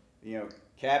 So, you know,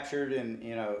 captured in,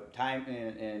 you know, time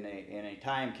in a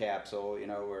time capsule, you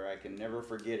know, where I can never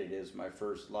forget it, is my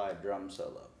first live drum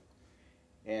solo.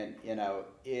 And, you know,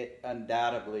 it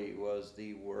undoubtedly was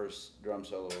the worst drum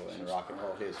solo in rock and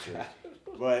roll history.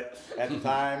 But at the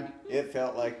time, it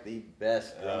felt like the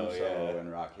best drum solo in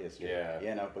rock history. Yeah.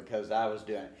 You know, because I was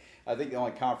doing it. I think the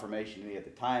only confirmation to me at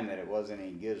the time that it wasn't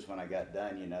any good is when I got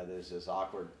done, you know, there's this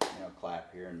awkward, you know,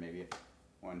 clap here and maybe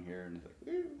one here, and it's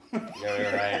like,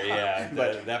 Yeah, right. Yeah,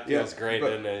 But, that feels yeah, great, but-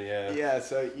 doesn't it? Yeah. yeah,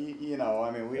 so you know,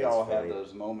 I mean, we That's all funny. have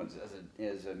those moments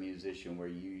as a musician where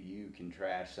you can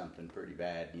trash something pretty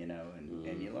bad, you know,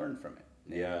 and you learn from it.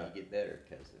 And Yeah. you get better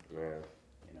because, Yeah.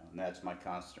 you know, and that's my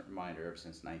constant reminder ever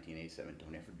since 1987.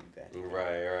 Don't ever do that.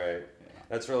 Right. Yeah.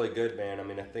 That's really good, man. I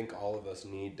mean, I think all of us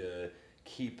need to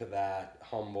keep that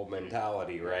humble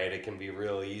mentality, right? It can be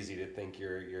real easy to think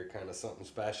you're kind of something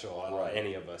special, Right.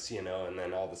 any of us, you know, and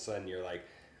then all of a sudden you're like,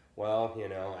 well, you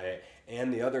know,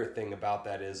 and the other thing about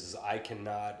that is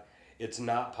it's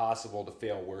not possible to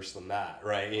fail worse than that,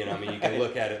 right? You know, I mean, you can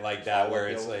look at it like that, where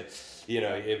it's like, you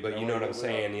know, but you know what I'm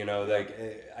saying, you know, like,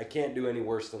 I can't do any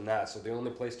worse than that, so the only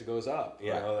place to go is up,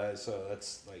 you Right. know, so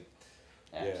that's like,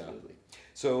 Absolutely.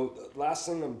 so the last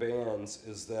thing on bands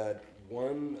is that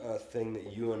one thing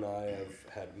that you and I have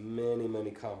had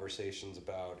many conversations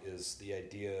about is the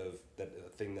idea of that the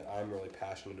thing that I'm really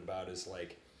passionate about is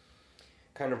like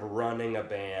kind of running a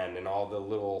band and all the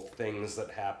little things that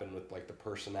happen with like the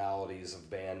personalities of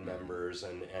band members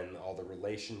and all the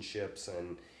relationships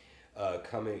and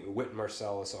Whit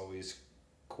Marsalis always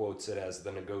quotes it as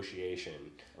the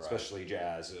negotiation, especially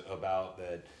jazz, about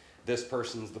that this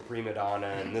person's the prima donna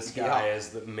and this guy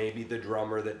is maybe the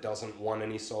drummer that doesn't want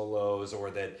any solos,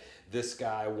 or that this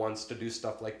guy wants to do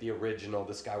stuff like the original,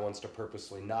 this guy wants to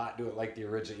purposely not do it like the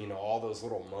original, you know, all those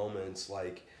little moments.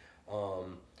 Like,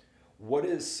 what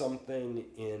is something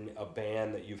in a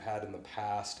band that you've had in the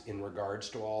past in regards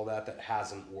to all that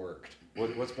hasn't worked?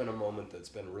 What's been a moment that's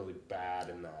been really bad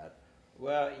in that?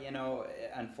 Well, you know,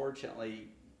 unfortunately,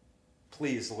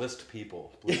 Please list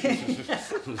people.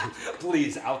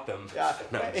 Please out them. yeah,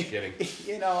 No, I'm just kidding.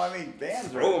 You know, I mean,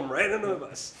 Throw them right under the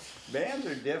bus. bands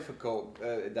are difficult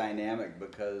dynamic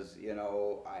because, you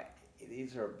know,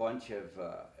 these are a bunch of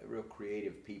real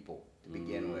creative people to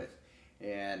begin with,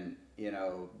 and you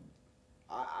know,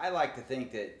 I like to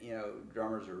think that, you know,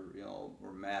 drummers are, you know,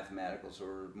 we're mathematical, so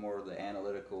we're more of the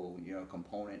analytical, you know,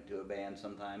 component to a band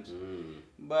sometimes.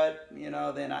 But, you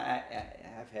know, then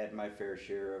I've had my fair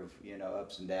share of, you know,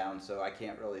 ups and downs, so I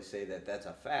can't really say that that's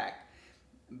a fact.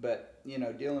 But, you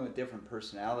know, dealing with different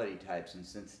personality types and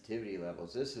sensitivity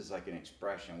levels, this is like an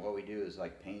expression. What we do is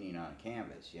like painting on a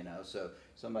canvas, you know. So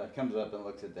somebody comes up and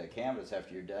looks at that canvas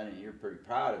after you're done and you're pretty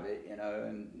proud of it, you know,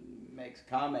 and makes a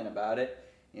comment about it.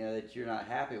 you know, that you're not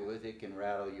happy with, it can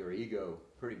rattle your ego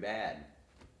pretty bad.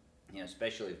 You know,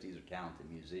 especially if these are talented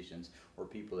musicians or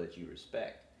people that you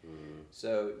respect.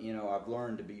 So, you know, I've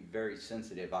learned to be very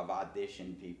sensitive. I've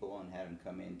auditioned people and had them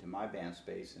come into my band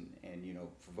space and you know,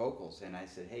 for vocals. And I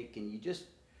said, hey, can you just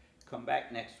come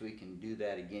back next week and do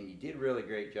that again? You did a really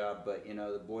great job, but, you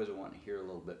know, the boys are wanting to hear a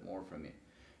little bit more from you.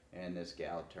 And this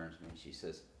gal turns to me and she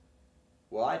says,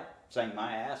 well, I sang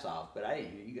my ass off, but I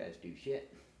didn't hear you guys do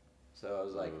shit. So I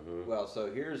was like, well,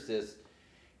 so here's this,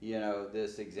 you know,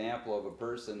 this example of a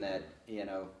person that, you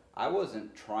know, I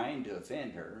wasn't trying to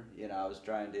offend her. You know, I was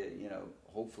trying to, you know,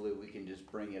 hopefully we can just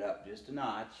bring it up just a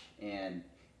notch and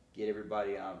get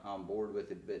everybody on board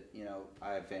with it. But, you know,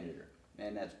 I offended her.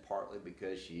 And that's partly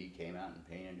because she came out and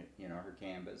painted, you know, her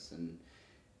canvas and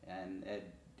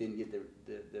didn't get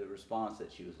the response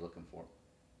that she was looking for.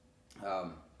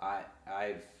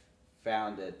 I've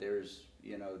found that there's,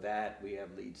 you know, that we have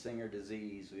lead singer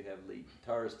disease, we have lead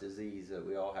guitarist disease that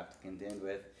we all have to contend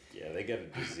with. Yeah, they get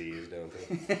a disease, don't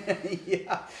they?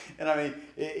 Yeah, and I mean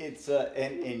it's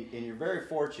and you're very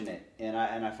fortunate, and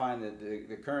I find that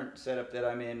the current setup that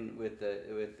I'm in with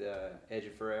Edge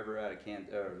of Forever out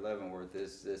of Leavenworth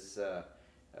is this.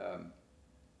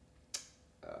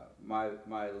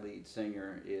 My lead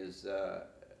singer is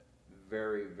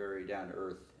very, very down to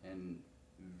earth and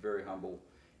very humble,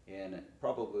 and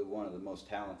probably one of the most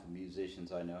talented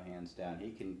musicians I know, hands down.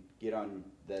 He can get on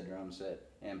that drum set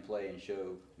and play and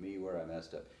show me where I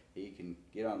messed up. He can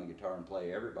get on the guitar and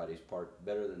play everybody's part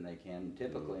better than they can,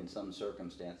 typically in some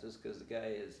circumstances, because the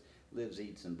guy lives,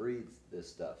 eats, and breathes this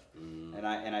stuff. And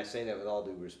I say that with all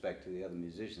due respect to the other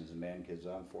musicians in the band, because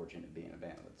I'm fortunate to be in a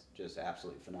band with just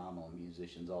absolutely phenomenal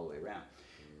musicians all the way around.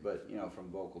 But, you know, from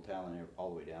vocal talent all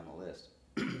the way down the list.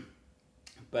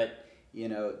 But, you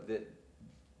know,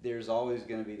 there's always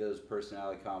going to be those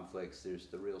personality conflicts. There's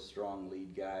the real strong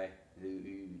lead guy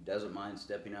who doesn't mind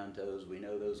stepping on toes. We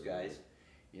know those guys.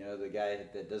 You know, the guy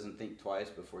that doesn't think twice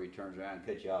before he turns around and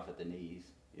cuts you off at the knees,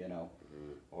 you know,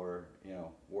 or, you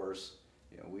know, worse.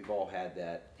 You know, we've all had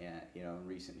that, you know, in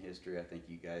recent history. I think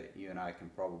you and I can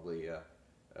probably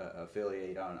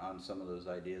affiliate on some of those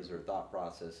ideas or thought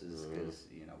processes, because,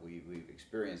 you know, we've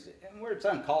experienced it. And where it's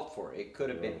uncalled for, it could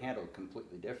have been handled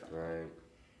completely different. Right.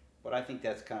 But I think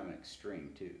that's kind of an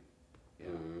extreme too, you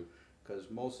know,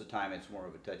 because most of the time it's more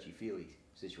of a touchy-feely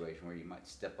situation where you might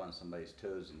step on somebody's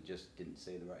toes and just didn't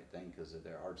say the right thing because of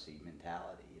their artsy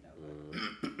mentality, you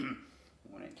know.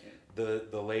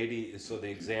 The lady, so the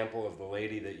example of the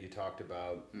lady that you talked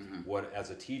about, what,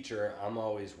 as a teacher, I'm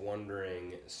always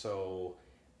wondering, so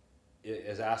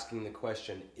is asking the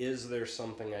question, is there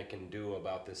something I can do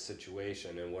about this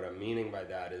situation? And what I'm meaning by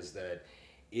that is that,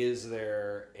 is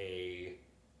there a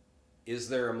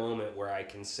moment where I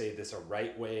can say this a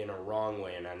right way and a wrong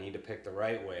way and I need to pick the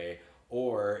right way?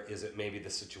 Or is it maybe the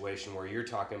situation where you're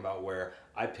talking about where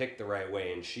I picked the right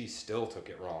way and she still took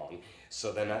it wrong?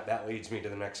 So then that leads me to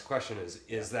the next question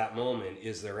is that moment,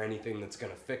 is there anything that's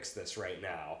going to fix this right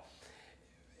now?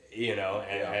 You know,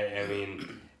 and I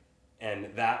mean,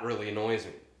 and that really annoys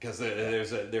me, because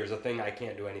there's a thing, I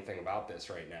can't do anything about this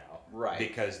right now. Right.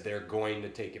 Because they're going to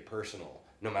take it personal.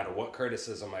 No matter what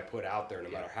criticism I put out there, no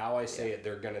matter how I say it,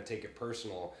 they're going to take it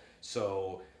personal.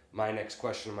 So my next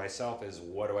question to myself is,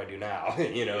 what do I do now?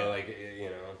 You know, like, you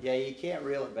know. Yeah, you can't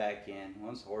reel it back in.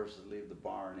 Once the horses leave the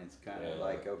barn, it's kind of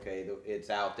like, okay, it's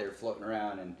out there floating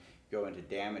around and go into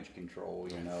damage control,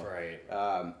 you know. Right.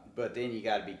 But then you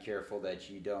got to be careful that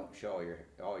you don't show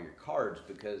all your cards,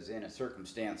 because in a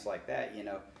circumstance like that, you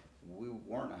know, we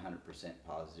weren't 100%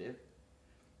 positive.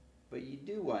 But you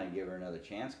do want to give her another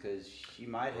chance, because she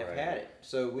might have had it.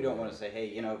 So we don't want to say, hey,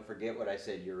 you know, forget what I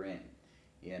said, you're in.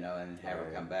 You know, and have her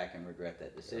come back and regret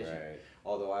that decision. Right.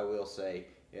 Although I will say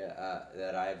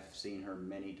that I've seen her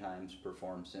many times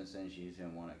perform since then. She's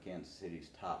in one of Kansas City's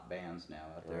top bands now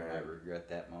out there, and I regret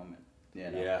that moment.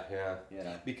 You know? Yeah. You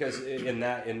know? Because in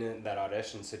that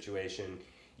audition situation,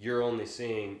 you're only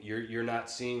seeing, you're not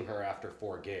seeing her after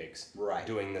 4 gigs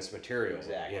doing this material.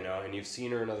 Exactly. You know, and you've seen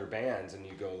her in other bands and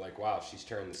you go like, wow, she's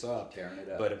tearing this up. Tearing it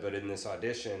up. But in this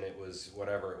audition, it was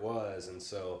whatever it was. And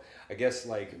so I guess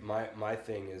like my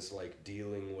thing is like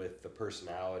dealing with the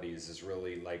personalities is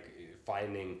really like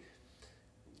finding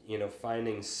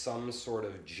some sort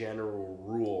of general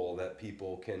rule that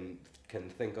people can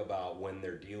think about when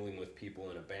they're dealing with people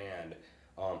in a band.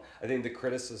 I think the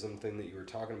criticism thing that you were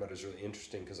talking about is really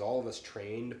interesting, because all of us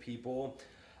trained people,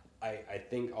 I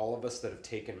think all of us that have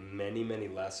taken many, many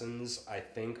lessons, I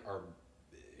think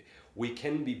we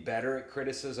can be better at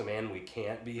criticism and we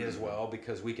can't be as well,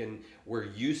 because we're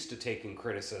used to taking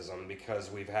criticism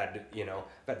because we've had, you know,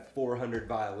 I've had 400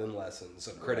 violin lessons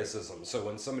of criticism. So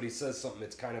when somebody says something,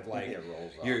 it's kind of like, It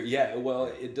rolls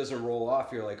off. it doesn't roll off.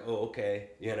 You're like, oh, okay,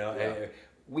 you know. Yeah.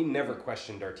 We never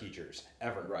questioned our teachers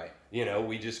ever. Right. You know,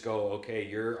 we just go, okay,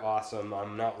 you're awesome.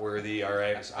 I'm not worthy. All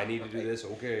right, I need to do this.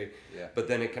 Okay. Yeah. But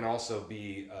then it can also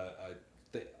be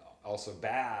also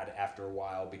bad after a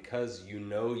while, because you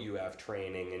know you have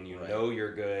training and you know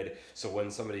you're good. So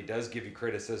when somebody does give you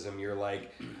criticism, you're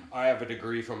like, I have a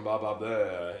degree from blah blah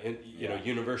blah, you know,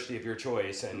 university of your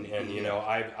choice, and you know,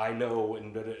 I know,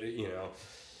 and you know,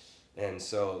 and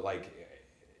so like,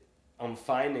 I'm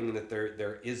finding that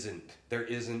there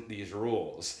isn't these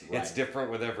rules. Right. It's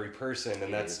different with every person,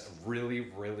 and that's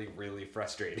really, really, really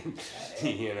frustrating.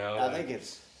 You know, I think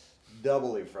it's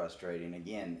doubly frustrating.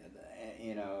 Again,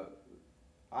 you know,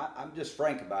 I'm just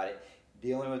frank about it.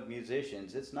 Dealing with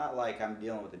musicians, it's not like I'm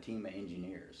dealing with a team of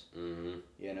engineers. Mm-hmm.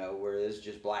 You know, where it's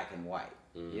just black and white.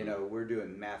 Mm-hmm. You know, we're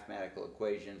doing mathematical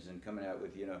equations and coming out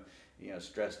with you know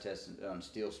stress tests on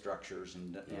steel structures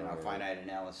and finite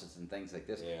analysis and things like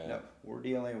this. Yeah. No, we're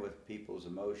dealing with people's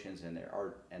emotions and their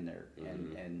art and their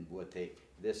and what they.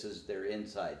 This is their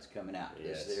insides coming out.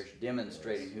 Yes. They're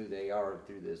demonstrating who they are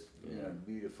through this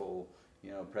beautiful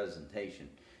presentation.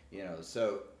 You know,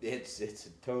 so it's a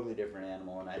totally different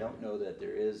animal, and I don't know that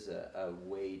there is a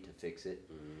way to fix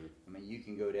it. Mm-hmm. I mean, you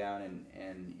can go down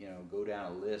and go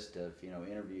down a list of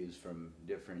interviews from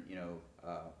different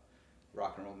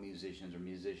rock and roll musicians or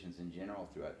musicians in general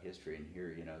throughout history, and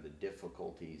hear the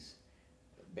difficulties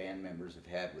band members have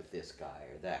had with this guy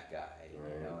or that guy.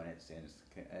 You know, and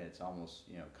it's almost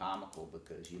comical,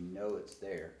 because it's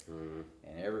there,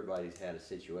 and everybody's had a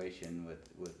situation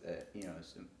with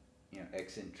some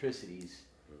eccentricities,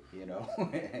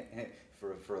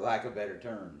 for lack of better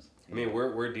terms. I mean,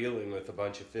 we're dealing with a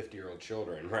bunch of 50-year-old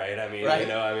children, right? I mean,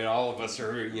 Right. all of us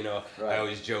are, Right. I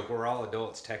always joke, we're all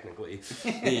adults technically,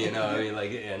 and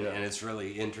it's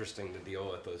really interesting to deal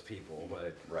with those people,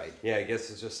 but Right. yeah, I guess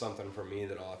it's just something for me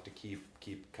that I'll have to keep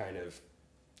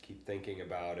thinking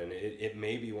about, and it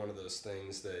may be one of those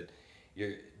things that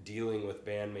you're dealing with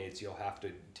bandmates, you'll have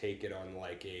to take it on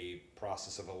like a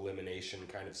process of elimination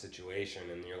kind of situation,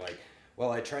 and you're like,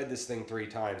 well, I tried this thing 3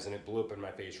 times and it blew up in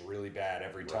my face really bad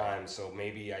every time, so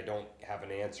maybe I don't have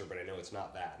an answer, but I know it's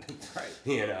not that. Right.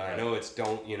 I know it's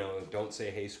don't say,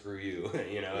 hey, screw you,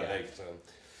 like, so.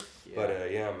 Yeah.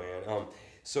 But yeah, man.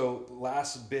 So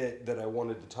last bit that I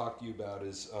wanted to talk to you about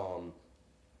is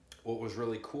what was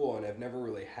really cool, and I've never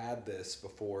really had this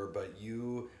before, but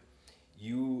you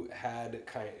had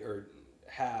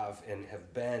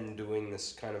have been doing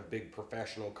this kind of big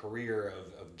professional career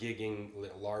of gigging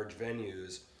large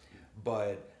venues,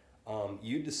 but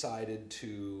you decided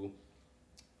to,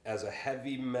 as a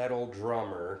heavy metal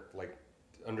drummer, like,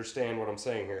 understand what I'm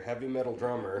saying here, heavy metal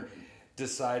drummer,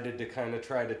 decided to kind of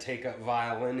try to take up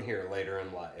violin here later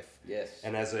in life. Yes.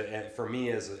 And for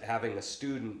me, having a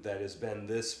student that has been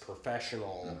this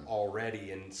professional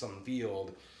already in some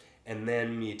field, and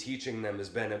then me teaching them has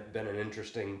been an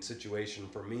interesting situation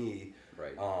for me.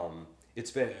 Right.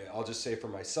 I'll just say for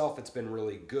myself, it's been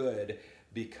really good,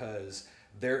 because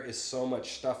there is so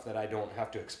much stuff that I don't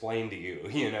have to explain to you.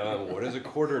 What is a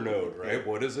quarter note, right?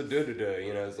 What is a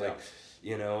da-da-da? It's like,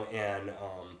 and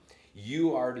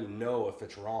you already know if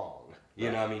it's wrong.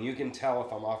 Right. I mean, you can tell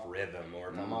if I'm off rhythm, or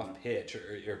if I'm off pitch,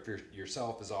 or if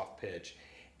yourself is off pitch.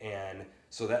 And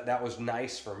so that was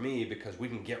nice for me, because we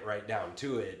can get right down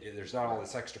to it. There's not all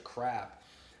this extra crap.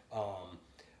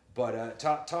 But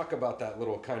talk about that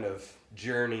little kind of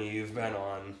journey you've been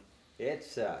on.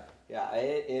 It's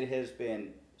it has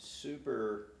been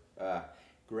super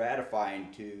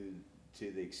gratifying to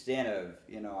the extent of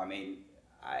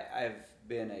I've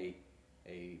been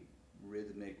a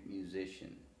rhythmic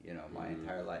musician my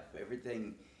entire life.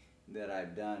 Everything that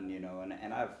I've done,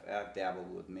 and I've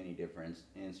dabbled with many different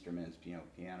instruments,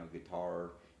 piano,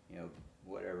 guitar,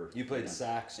 whatever. You played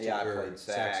sax too, yeah, I or played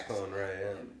sax. saxophone, right?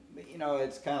 Yeah. And,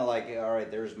 it's kind of like, all right,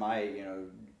 there's my,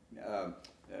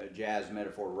 jazz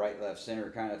metaphor, right, left, center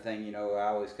kind of thing. I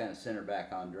always kind of center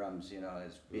back on drums.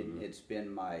 It's been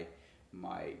my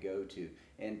go-to,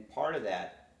 and part of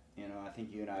that, I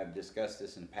think you and I have discussed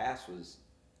this in the past, was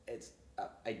it's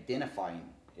identifying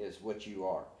is what you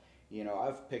are.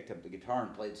 I've picked up the guitar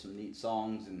and played some neat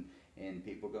songs, and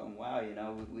people going, wow,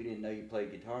 we didn't know you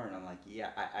played guitar, and I'm like, yeah,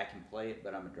 I can play it,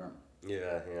 but I'm a drummer.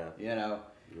 Yeah.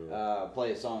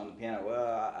 play a song on the piano.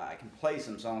 Well, I can play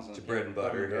some songs on It's the bread piano. and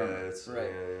butter. Drummer. Yeah, it's Right.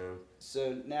 yeah.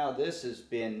 So now this has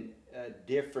been a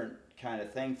different kind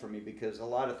of thing for me, because a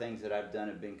lot of things that I've done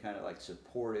have been kind of like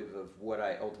supportive of what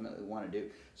I ultimately want to do.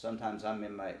 Sometimes I'm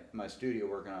in my studio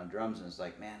working on drums, and it's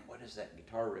like, man, what is that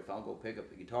guitar riff? I'll go pick up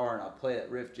the guitar and I'll play that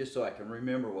riff just so I can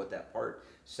remember what that part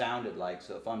sounded like.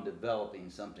 So if I'm developing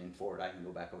something for it, I can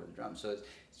go back over the drums. So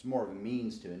it's more of a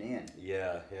means to an end.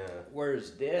 Yeah, yeah.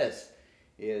 Whereas this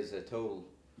is a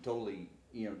totally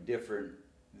different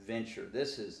venture.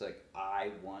 This is like,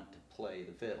 I want to play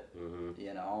the fiddle.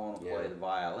 Mm-hmm. I want to play Yeah. the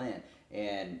violin,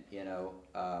 and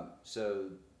so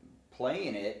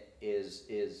playing it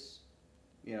is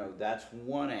that's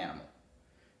one animal,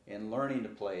 and learning to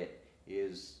play it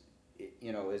is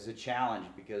a challenge,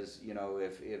 because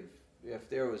if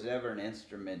there was ever an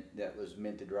instrument that was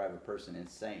meant to drive a person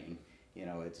insane,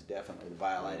 it's definitely the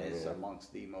violin. It's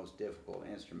amongst the most difficult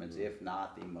instruments, if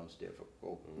not the most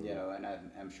difficult. And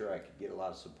I'm sure I could get a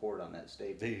lot of support on that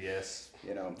statement. Yes.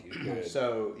 You could.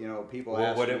 So people Well,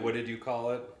 ask what me, did you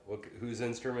call it? Whose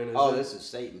instrument is oh, it? this is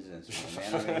Satan's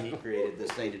instrument, man. I mean, he created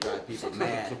this thing to drive people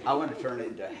mad. I want to turn it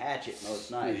into a hatchet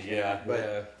most nights. Yeah,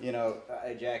 But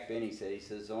Jack Benny said, he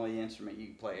says, the only instrument you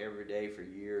can play every day for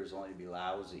years only to be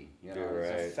lousy. You're It's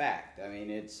a right. fact. I mean,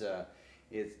 it's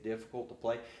difficult to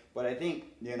play, but I think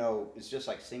it's just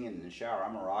like singing in the shower.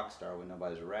 I'm a rock star when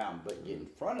nobody's around, but get in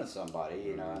front of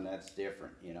somebody, and that's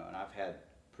different. And I've had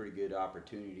pretty good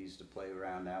opportunities to play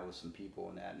around now with some people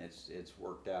and that, and it's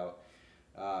worked out.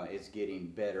 It's getting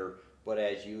better, but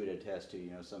as you would attest to,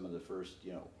 some of the first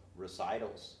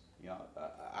recitals,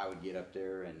 I would get up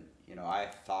there and I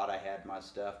thought I had my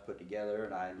stuff put together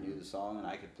and I knew the song and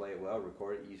I could play it well,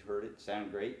 record it. You heard it,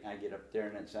 sound great. I get up there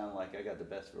and it sounded like I got the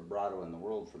best vibrato in the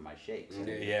world from my shakes. And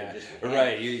Yeah, just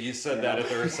right. You said that at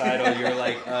the recital. You're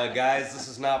like, guys, this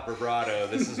is not vibrato.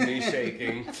 This is me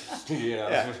shaking.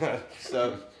 Yeah.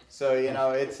 So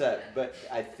it's but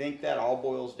I think that all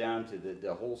boils down to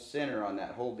the whole center on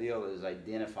that whole deal is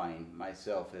identifying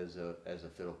myself as a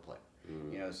fiddle player.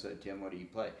 So Tim, what do you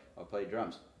play? I'll play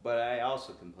drums, but I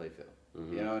also can play fiddle.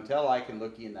 Until I can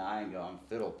look you in the eye and go, I'm a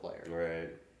fiddle player. Right.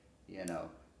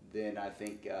 Then I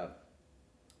think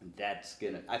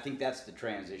I think that's the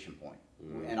transition point,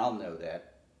 and I'll know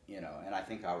that. And I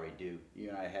think I already do. You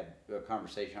and I had a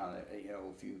conversation on it,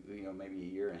 a few, maybe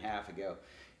a year and a half ago,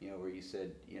 where you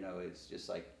said, it's just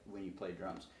like when you play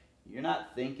drums, you're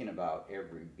not thinking about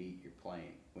every beat you're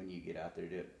playing when you get out there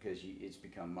to it, because it's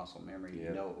become muscle memory.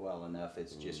 You know it well enough.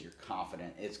 It's just you're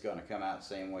confident it's going to come out the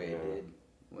same way it did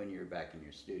when you're back in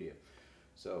your studio.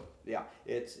 So yeah,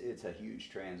 it's a huge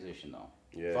transition though.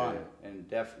 Yeah. Fun and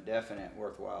definite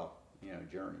worthwhile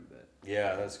journey, but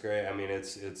Yeah, that's great. I mean,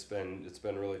 it's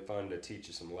been really fun to teach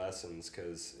you some lessons,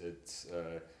 because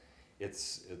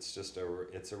it's just a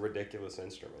ridiculous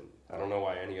instrument. I don't know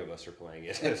why any of us are playing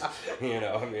it. I mean,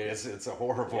 it's a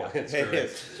horrible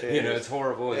instrument. It's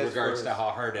horrible in regards to how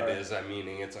hard it is. I mean,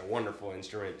 it's a wonderful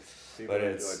instrument, People but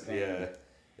enjoy playing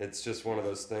it's just one of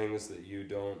those things that you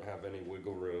don't have any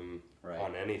wiggle room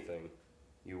on anything.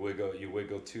 You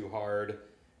wiggle too hard,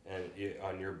 and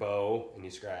on your bow, and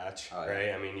you scratch,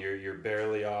 right? I mean, you're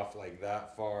barely off like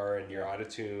that far, and you're out of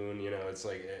tune. It's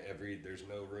like there's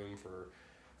no room for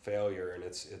failure, and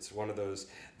it's one of those.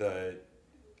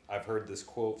 I've heard this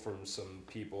quote from some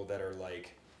people that are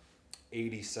like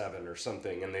 87 or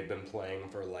something, and they've been playing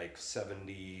for like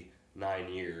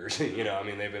 79 years. I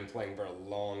mean, they've been playing for a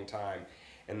long time.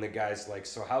 And the guy's like,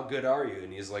 so how good are you?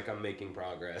 And he's like, I'm making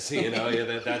progress.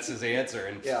 That's his answer.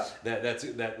 And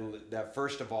that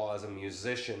first of all, as a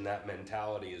musician, that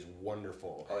mentality is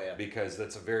wonderful. Oh, yeah. Because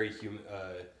that's a very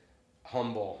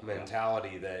humble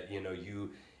mentality that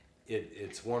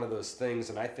it's one of those things.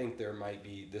 And I think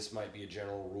this might be a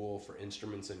general rule for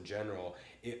instruments in general.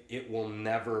 It will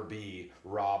never be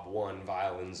Rob 1,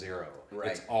 violin 0.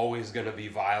 Right. It's always going to be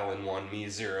violin 1, me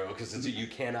 0, because you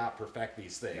cannot perfect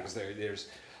these things.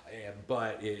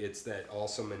 But it's that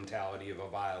also mentality of a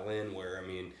violin where, I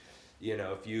mean,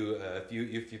 if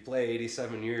you play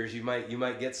 87 years, you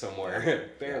might get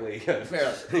somewhere. Barely. Barely.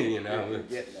 You're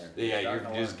getting there.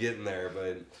 You're just getting there.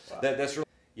 But that's really.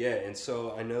 Yeah, and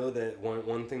so I know that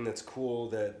one thing that's cool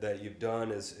that you've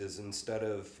done is instead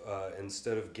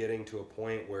of getting to a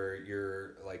point where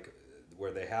you're like,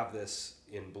 where they have this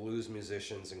in blues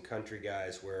musicians and country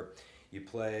guys, where you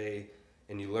play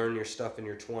and you learn your stuff in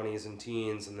your 20s and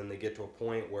teens, and then they get to a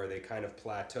point where they kind of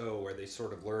plateau, where they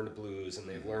sort of learned blues and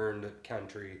they've learned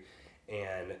country,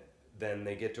 and then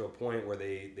they get to a point where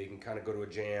they can kind of go to a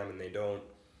jam and they don't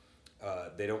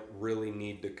really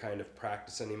need to kind of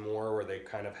practice anymore, where they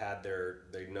kind of had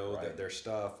their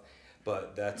stuff,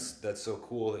 But that's so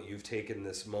cool that you've taken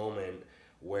this moment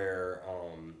where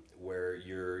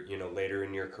you're, you know, later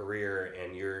in your career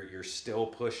and you're still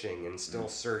pushing and still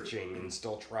searching and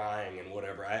still trying and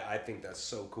whatever. I think that's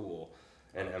so cool.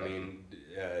 And I mean,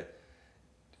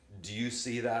 do you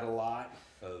see that a lot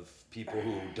of people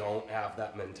who don't have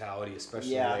that mentality,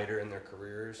 especially Yeah. later in their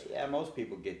careers? Yeah, most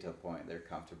people get to a point they're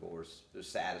comfortable or they're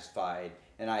satisfied,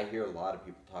 and I hear a lot of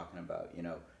people talking about, you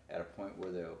know, at a point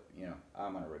where they'll, you know,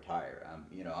 I'm gonna retire.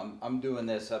 I'm doing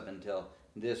this up until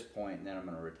this point, and then I'm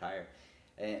gonna retire,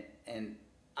 and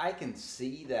I can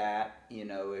see that, you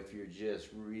know, if you're just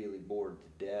really bored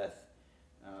to death,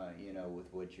 you know,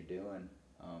 with what you're doing.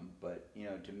 But you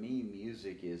know, to me,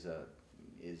 music is a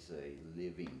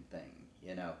living thing.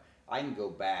 You know, I can go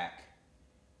back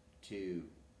to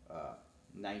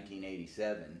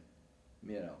 1987,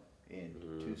 you know, in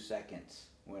 2 seconds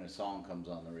when a song comes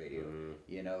on the radio.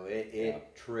 You know,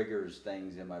 it triggers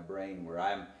things in my brain where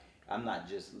I'm not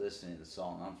just listening to the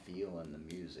song, I'm feeling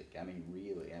the music. I mean,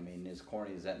 really, I mean, as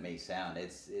corny as that may sound,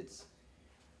 it's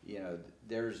you know,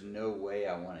 there's no way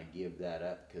I want to give that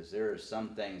up, because there are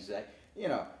some things that, you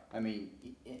know, I mean,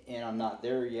 and I'm not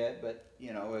there yet, but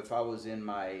you know, if I was in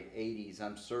my 80s,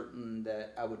 I'm certain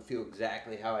that I would feel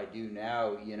exactly how I do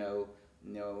now.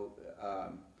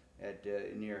 At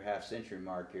near half century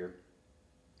mark here,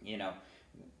 you know,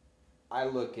 I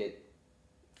look at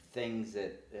things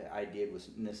that I did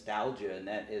with nostalgia, and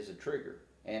that is a trigger.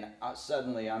 And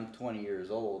suddenly I'm 20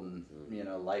 years old, and you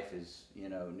know, life is, you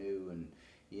know, new, and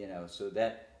you know, so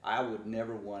that I would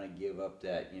never want to give up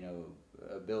that, you know,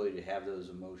 ability to have those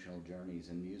emotional journeys,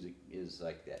 and music is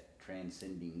like that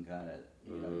transcending kind of,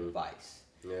 you know, device.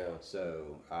 Yeah. So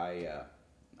I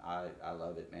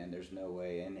love it, man. There's no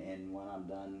way. And when I'm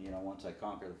done, you know, once I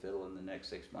conquer the fiddle in the next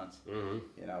 6 months,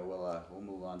 you know, we'll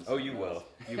move on to something You else.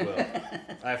 will. You will.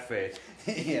 I have faith.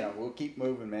 You know, we'll keep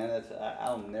moving, man.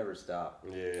 I'll never stop.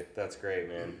 Yeah, that's great,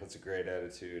 man. That's a great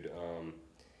attitude.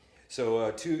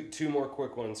 So two more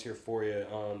quick ones here for you.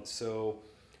 So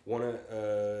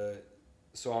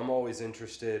I'm always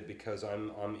interested because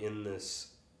I'm in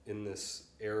this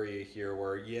area here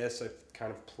where, yes, I've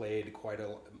kind of played quite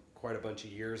a bunch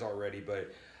of years already,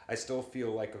 but I still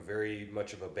feel like a very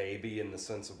much of a baby in the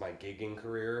sense of my gigging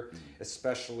career,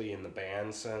 especially in the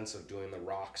band sense of doing the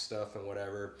rock stuff and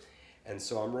whatever. And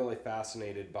so I'm really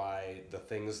fascinated by the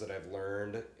things that I've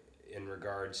learned in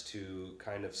regards to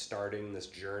kind of starting this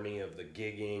journey of the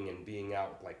gigging and being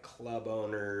out with like club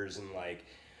owners and like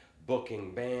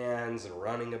booking bands and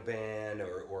running a band,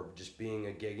 or just being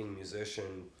a gigging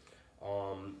musician.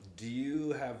 Do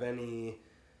you have any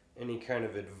kind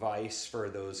of advice for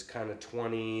those kind of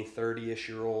 20, 30-ish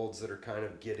year olds that are kind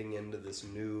of getting into this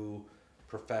new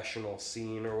professional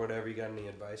scene or whatever? You got any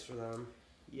advice for them?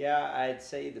 Yeah, I'd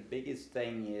say the biggest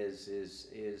thing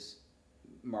is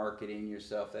marketing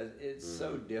yourself. It's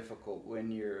so difficult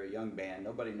when you're a young band.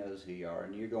 Nobody knows who you are,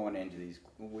 and you're going into these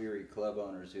weary club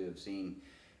owners who have seen,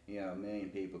 you know, 1 million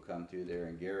people come through there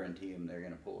and guarantee them they're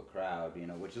going to pull a crowd, you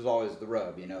know, which is always the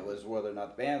rub, you know, is whether or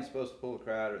not the band's supposed to pull a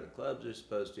crowd or the clubs are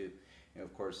supposed to. You know,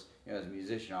 of course, you know, as a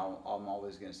musician, I'm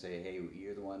always going to say, hey,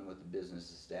 you're the one with the business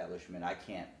establishment. I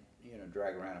can't, you know,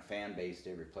 drag around a fan base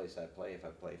to every place I play if I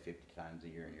play 50 times a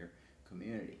year in your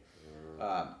community.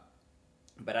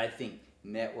 But I think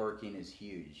networking is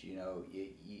huge. You know,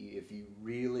 if you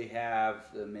really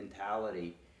have the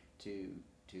mentality to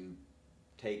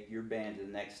take your band to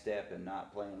the next step and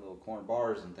not playing little corner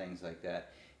bars and things like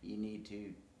that, you need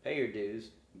to pay your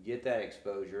dues, get that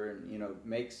exposure, and, you know,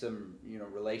 make some, you know,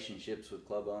 relationships with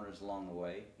club owners along the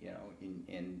way, you know,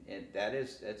 and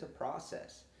that's a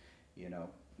process, you know,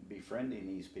 befriending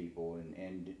these people,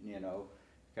 and you know,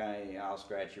 kind of, I'll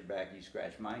scratch your back, you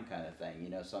scratch mine kind of thing. You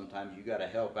know, sometimes you got to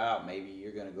help out. Maybe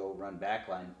you're going to go run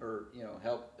backline, or, you know,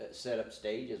 help set up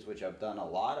stages, which I've done a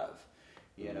lot of.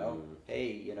 You know,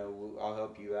 hey, you know, I'll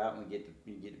help you out, and you get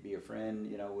to be a friend,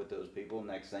 you know, with those people.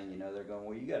 Next thing you know, they're going,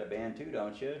 well, you got a band too,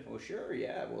 don't you? Well, sure,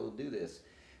 yeah, we'll do this.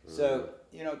 So,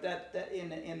 you know, that in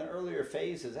the earlier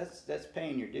phases, that's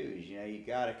paying your dues. You know, you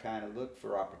got to kind of look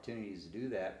for opportunities to do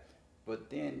that, but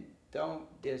then don't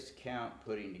discount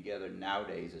putting together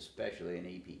nowadays, especially an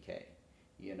EPK.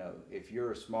 You know, if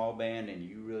you're a small band and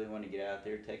you really want to get out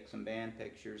there, take some band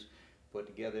pictures, put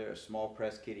together a small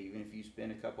press kit, even if you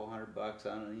spend a couple $100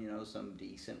 on, you know, some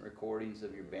decent recordings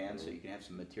of your band, so you can have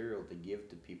some material to give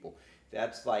to people.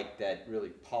 That's like that really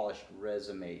polished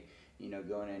resume. You know,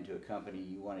 going into a company,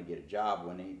 you want to get a job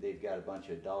when they've got a bunch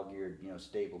of dog-eared, you know,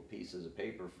 stapled pieces of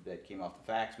paper that came off the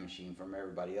fax machine from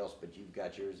everybody else, but you've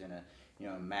got yours in a, you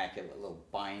know, immaculate little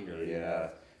binder. Yeah. You know?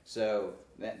 So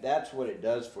that's what it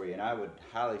does for you. And I would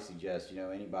highly suggest,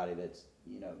 anybody that's,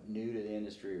 new to the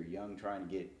industry or young trying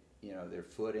to get, their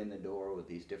foot in the door with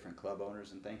these different club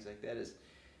owners and things like that is,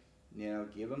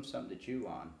 give them something to chew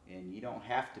on. And you don't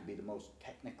have to be the most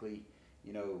technically,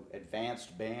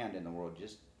 advanced band in the world.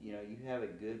 Just, you have a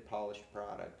good polished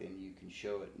product and you can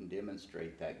show it and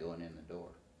demonstrate that going in the door.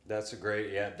 That's a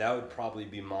great, yeah, that would probably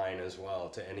be mine as well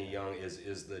to any young,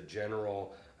 is the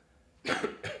general,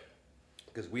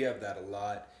 because we have that a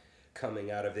lot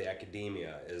coming out of the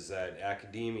academia, is that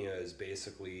academia is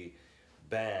basically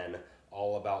been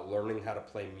all about learning how to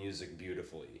play music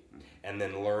beautifully and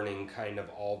then learning kind of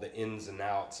all the ins and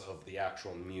outs of the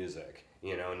actual music,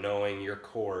 knowing your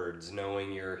chords,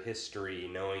 knowing your history,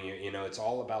 knowing your, it's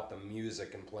all about the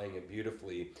music and playing it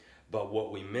beautifully. But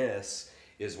what we miss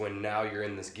is when now you're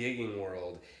in this gigging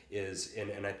world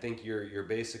and I think you're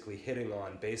basically hitting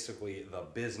on basically the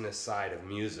business side of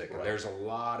music. Right. And there's a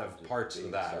lot of parts to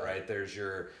that, side. Right? There's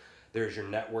your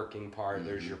networking part,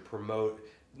 there's your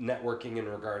networking in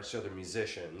regards to other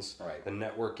musicians, right. The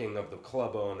networking of the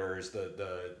club owners,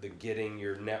 the getting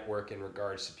your network in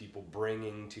regards to people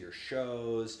bringing to your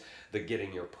shows, the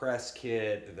getting your press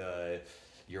kit,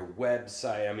 your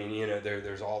website. I mean,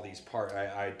 there's all these parts.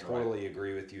 I totally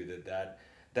agree with you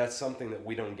that's something that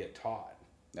we don't get taught.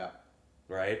 No.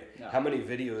 Right? No. How many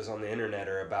videos on the internet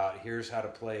are about here's how to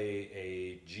play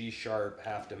a G sharp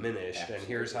half diminished Absolutely. And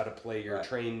here's how to play your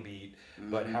train beat,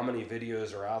 but how many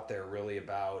videos are out there really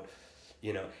about,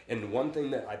 and one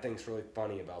thing that I think is really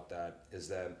funny about that is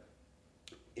that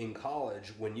in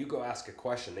college, when you go ask a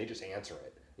question, they just answer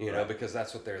it, because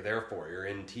that's what they're there for. You're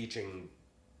in teaching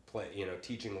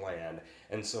land.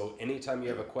 And so anytime you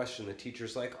have a question, the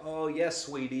teacher's like, oh yes,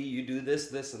 sweetie, you do this,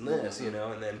 this, and this, and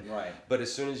then, right. But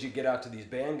as soon as you get out to these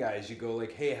band guys, you go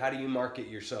like, hey, how do you market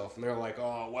yourself? And they're like,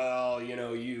 oh, well,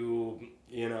 you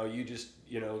just,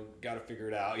 got to figure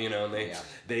it out, and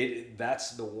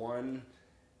that's the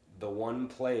one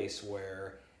place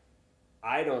where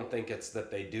I don't think it's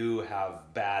that they do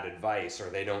have bad advice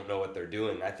or they don't know what they're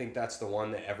doing. I think that's the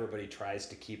one that everybody tries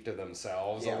to keep to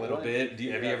themselves a little bit. Have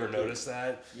you ever noticed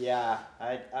that? Yeah,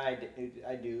 I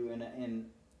do. And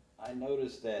I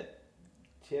noticed that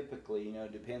typically,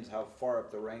 it depends how far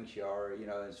up the ranks you are,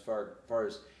 as far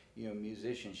as,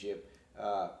 musicianship.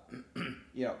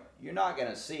 You're not going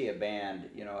to see a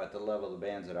band, at the level of the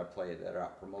bands that I play that are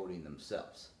out promoting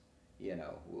themselves. We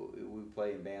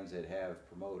play in bands that have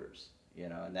promoters.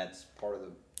 And that's part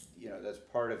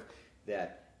of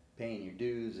that paying your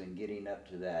dues and getting up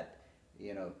to that,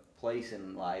 place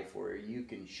in life where you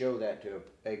can show that to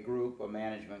a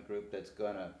management group that's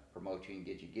going to promote you and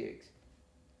get you gigs.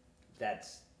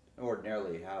 That's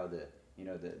ordinarily how the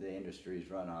industry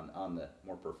is run on the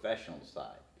more professional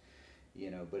side,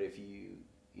 but if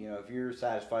if you're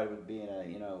satisfied with being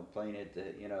playing at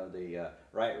the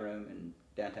Right Room and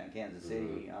downtown Kansas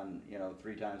City on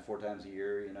 3 times 4 times a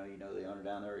year, the owner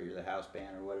down there, or you're the house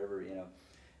band or whatever,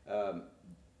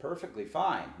 perfectly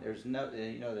fine. There's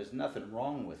nothing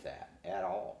wrong with that at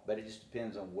all, but it just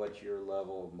depends on what your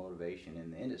level of motivation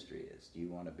in the industry is. Do you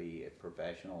want to be a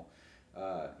professional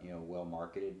well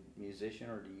marketed musician,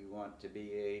 or do you want to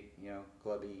be a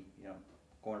clubby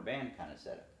corner band kind of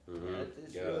setup?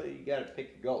 It's really, you got to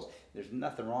pick your goals. There's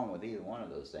nothing wrong with either one of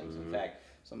those things. In fact,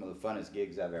 some of the funnest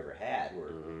gigs I've ever had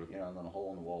were, in the hole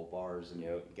in the wall bars, and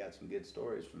got some good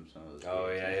stories from some of those. Oh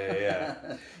gigs.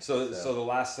 Yeah. So the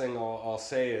last thing I'll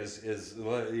say is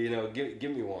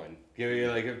give me one. Give me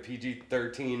like a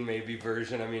PG-13 maybe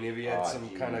version. I mean, if you had some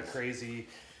kind of crazy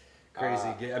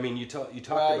gig. I mean, you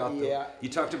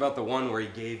talked about the one where he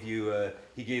gave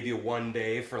you 1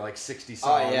 day for like 60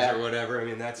 songs or whatever. I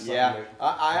mean, that's something that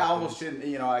I almost shouldn't.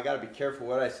 I got to be careful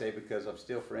what I say because I'm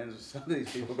still friends with some of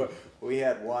these people. But we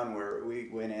had one where we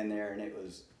went in there and it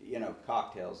was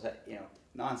cocktails,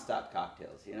 nonstop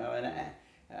cocktails, and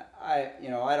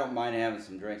I don't mind having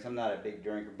some drinks. I'm not a big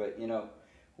drinker, but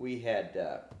we had.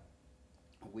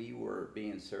 We were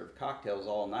being served cocktails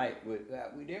all night. We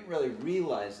didn't really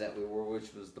realize that we were,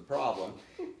 which was the problem,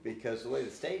 because the way the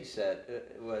stage set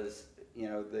was,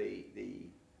 the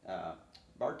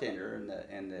bartender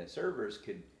and the servers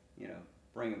could,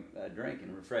 bring a drink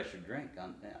and refresh a drink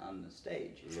on the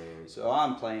stage. So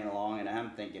I'm playing along and I'm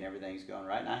thinking everything's going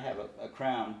right, and I have a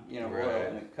crown, oil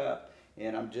in a cup,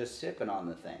 and I'm just sipping on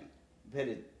the thing. But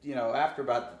after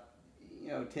about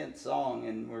 10th song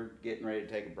and we're getting ready to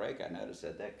take a break, I noticed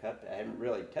that cup, I haven't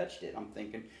really touched it. I'm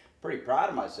thinking, pretty proud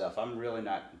of myself. I'm really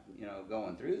not,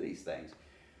 going through these things.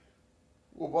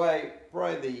 Well, by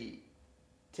probably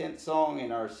the 10th song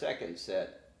in our second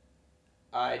set,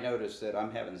 I noticed that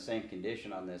I'm having the same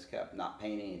condition on this cup, not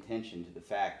paying any attention to the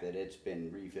fact that it's been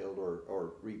refilled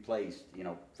or replaced,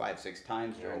 5, 6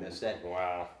 times during this set.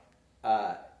 Wow.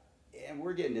 Uh, and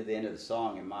we're getting to the end of the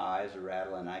song, and my eyes are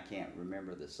rattling. I can't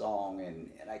remember the song, and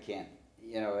I can't,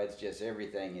 it's just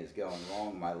everything is going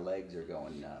wrong. My legs are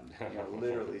going numb.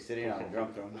 Literally sitting on the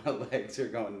drum throne, my legs are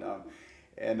going numb.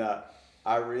 And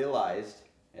I realized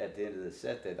at the end of the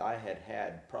set that I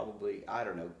had probably, I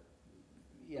don't know,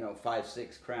 5,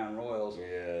 6 Crown Royals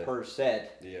per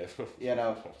set. Yeah.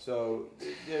 So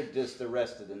just the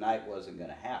rest of the night wasn't going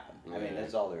to happen. I mean,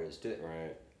 that's all there is to it.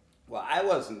 Right. Well, I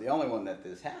wasn't the only one that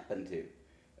this happened to.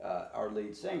 Our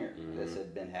lead singer, this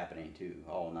had been happening to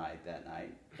all night that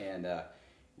night. And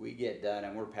we get done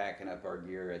and we're packing up our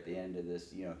gear at the end of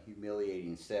this,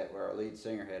 humiliating set where our lead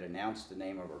singer had announced the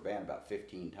name of our band about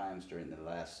 15 times during the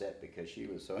last set because she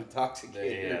was so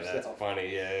intoxicated herself. That's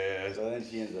funny. Yeah. So then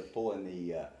she ends up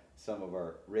pulling some of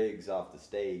our rigs off the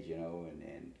stage,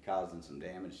 and causing some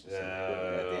damage to some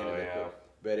equipment at the end of it.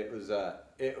 But it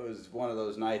was one of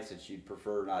those nights that you'd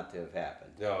prefer not to have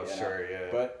happened. Oh, sure, yeah.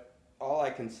 But all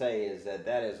I can say is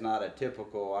that is not a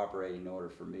typical operating order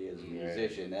for me as a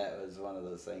musician. That was one of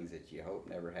those things that you hope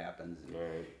never happens,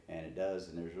 and it does,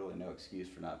 and there's really no excuse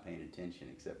for not paying attention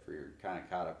except for you're kind of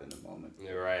caught up in the moment.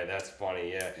 You're right, that's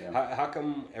funny, yeah. How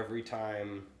come every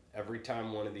time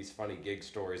one of these funny gig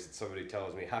stories that somebody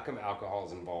tells me, how come alcohol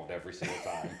is involved every single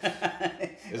time?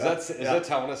 Is that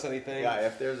telling us anything? Yeah,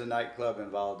 if there's a nightclub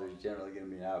involved, there's generally going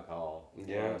to be an alcohol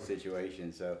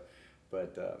situation. So,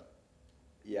 but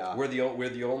yeah, we're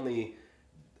the only.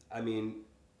 I mean,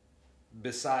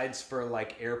 besides for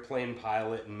like airplane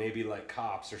pilot and maybe like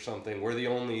cops or something, we're the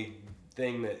only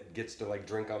thing that gets to like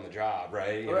drink on the job,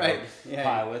 right?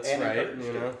 Pilots, and right?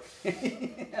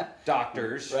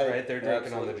 Doctors, right? They're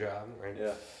drinking on the job, right?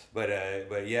 Yeah. But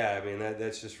yeah, I mean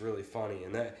that's just really funny,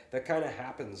 and that kind of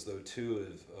happens though too.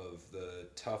 Of the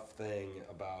tough thing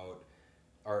about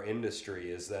our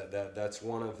industry is that's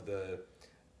one of the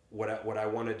what I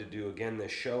wanted to do again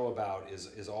this show about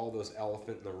is all those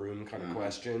elephant in the room kind of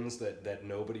questions that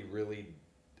nobody really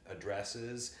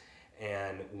addresses.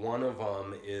 And one of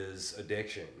them is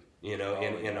addiction, in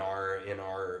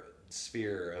our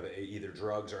sphere of either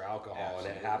drugs or alcohol. Absolutely.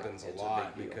 And it happens a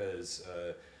lot because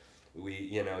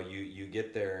you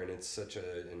get there and it's such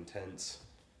an intense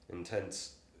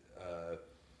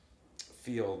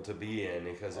field to be in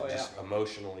because it's just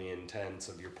emotionally intense.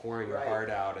 Of you're pouring your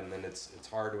heart out, and then it's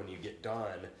hard when you get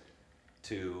done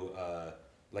to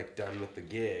done with the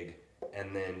gig.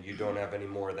 And then you don't have any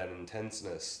more of that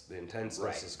intenseness. The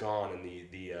intenseness is gone, and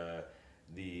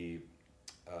the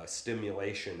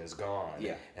stimulation is gone.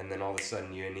 Yeah. And then all of a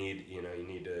sudden you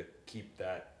need to keep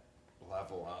that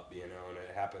level up. And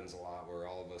it happens a lot where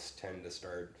all of us tend to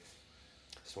start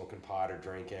smoking pot or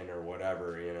drinking or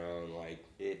whatever.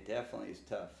 It definitely is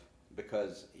tough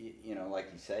because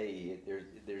like you say,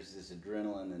 there's this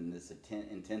adrenaline and this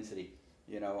intensity.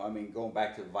 I mean, going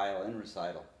back to the violin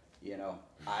recital.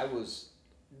 I was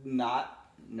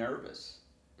not nervous,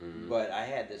 but I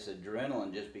had this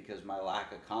adrenaline just because my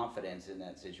lack of confidence in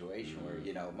that situation where,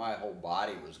 my whole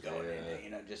body was going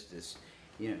into, just this,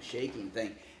 shaking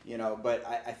thing, but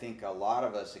I think a lot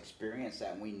of us experience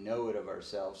that and we know it of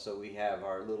ourselves. So we have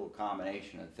our little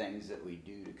combination of things that we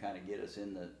do to kind of get us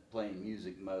in the playing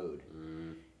music mode,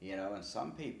 and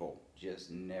some people just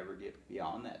never get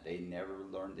beyond that. They never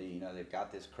learn to, they've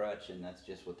got this crutch and that's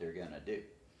just what they're going to do.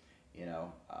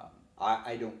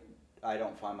 I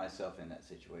don't find myself in that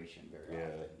situation very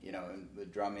often. And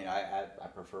with drumming, I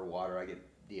prefer water. I get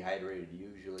dehydrated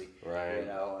usually. Right. And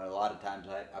a lot of times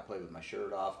I play with my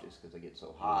shirt off just because I get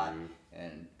so hot.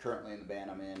 And currently in the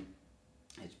band I'm in,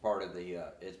 it's part of the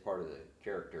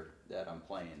character that I'm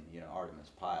playing. Artemis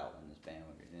Pyle in this band.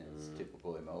 And it's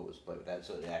typical. I always play with that,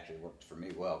 so it actually works for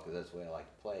me well because that's the way I like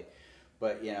to play.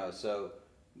 But so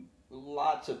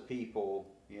lots of people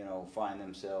find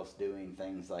themselves doing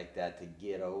things like that to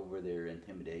get over their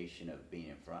intimidation of being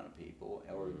in front of people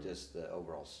or just the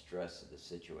overall stress of the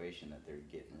situation that they're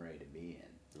getting ready to be in.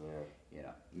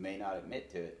 Yeah. May not admit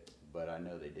to it, but I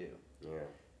know they do. Yeah.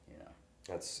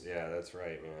 That's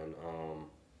right, man.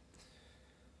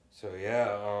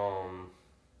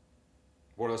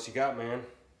 What else you got, man?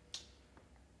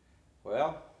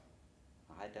 Well,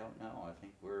 I don't know. I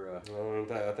think we're. I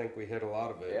think we hit a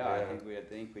lot of it. Yeah, I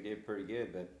think we did pretty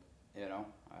good. But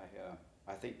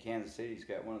I think Kansas City's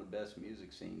got one of the best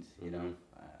music scenes. I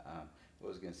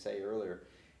was going to say earlier,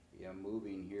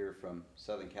 moving here from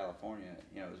Southern California,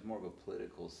 it was more of a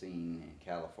political scene in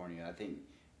California. I think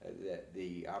that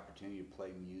the opportunity to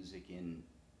play music in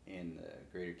the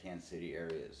greater Kansas City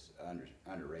area is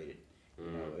underrated.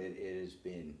 You know, it has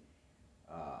been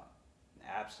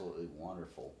absolutely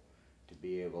wonderful to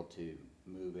be able to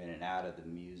move in and out of the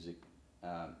music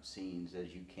scenes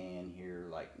as you can here,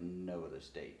 like no other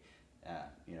state.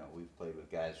 You know, we've played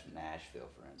with guys from Nashville,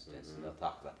 for instance, and they'll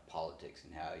talk about the politics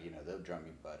and how, you know, they'll drum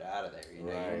your butt out of there. You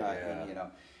know, you're not, you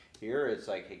know, here it's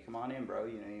like, hey, come on in, bro.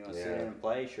 You know, you want to sit in and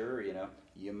play? Sure. You know,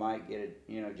 you might get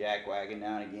a, you know, jack wagon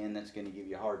now and again that's going to give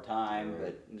you a hard time,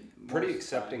 but pretty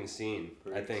accepting scene,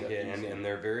 I think, and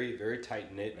they're very, very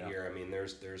tight knit here. I mean,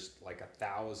 there's like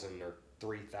 1,000 or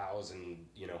 3,000,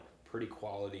 you know, pretty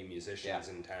quality musicians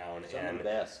in town, some and of the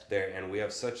best. And we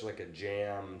have such like a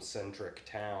jam centric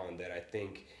town that I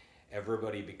think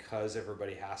because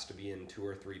everybody has to be in 2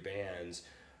 or 3 bands,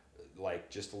 like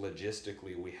just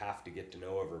logistically we have to get to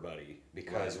know everybody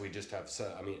because we just have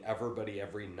I mean, everybody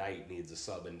every night needs a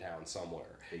sub in town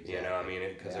somewhere. Exactly. You know, I mean,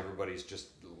 because everybody's just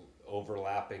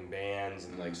overlapping bands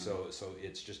and like so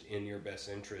it's just in your best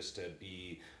interest to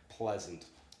be pleasant.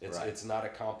 It's not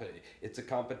it's a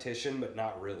competition, but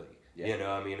not really. You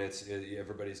know, I mean,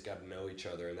 everybody's got to know each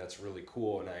other, and that's really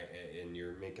cool. And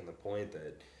you're making the point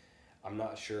that I'm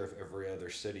not sure if every other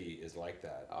city is like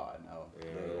that. Oh, no,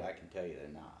 I can tell you they're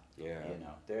not. Yeah. You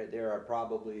know, there are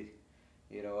probably,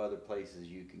 you know, other places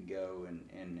you can go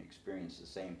and experience the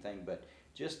same thing, but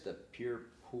just the pure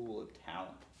pool of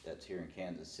talent that's here in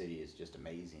Kansas City is just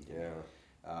amazing to me.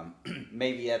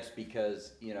 Maybe that's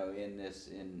because, you know, in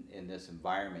this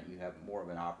environment you have more of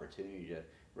an opportunity to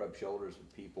rub shoulders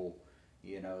with people,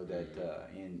 you know, that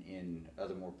in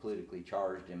other more politically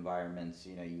charged environments,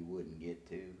 you know, you wouldn't get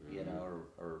to, you know,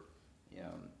 or you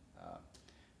know.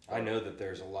 I know that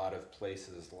there's a lot of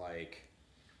places like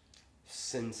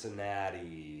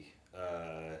Cincinnati,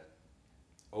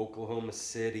 Oklahoma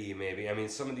City, maybe. I mean,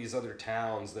 some of these other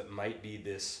towns that might be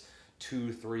this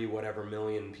 2, 3, whatever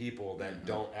million people that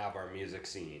don't have our music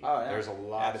scene. Oh, yeah. There's a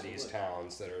lot of these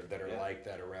towns that are like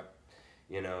that,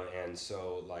 you know, and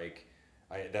so like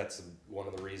that's one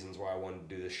of the reasons why I wanted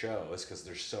to do the show is because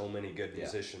there's so many good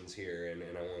musicians here, and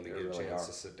I wanted to get a chance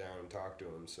to sit down and talk to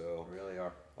them. So they really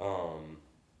are.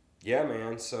 Yeah,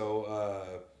 man.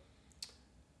 So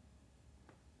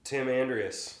Tim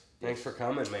Andreas, thanks for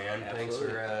coming, man. Absolutely. Thanks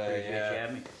for appreciate you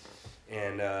having me.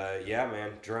 And yeah,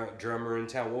 man, drummer in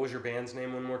town. What was your band's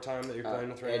name one more time that you're playing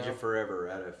with right now? Edge of Forever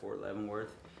out of Fort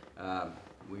Leavenworth.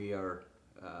 We are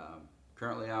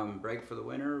currently on break for the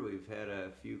winter. We've had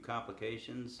a few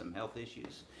complications, some health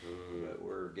issues, but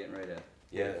we're getting ready to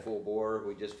get full bore.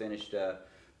 We just finished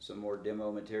some more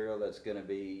demo material that's going to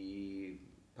be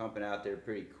pumping out there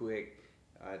pretty quick.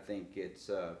 I think it's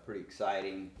pretty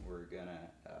exciting. We're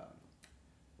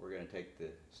gonna take the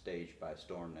stage by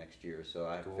storm next year. So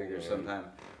I figure sometime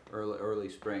early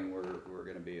spring we're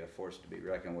gonna be a force to be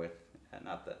reckoned with.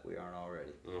 Not that we aren't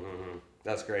already.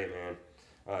 That's great, man.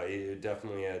 You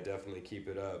definitely keep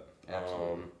it up.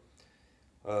 Absolutely.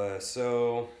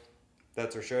 So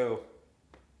that's our show.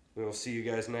 We'll see you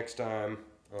guys next time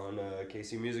on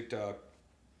KC Music Talk.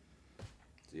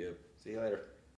 See ya. See you later.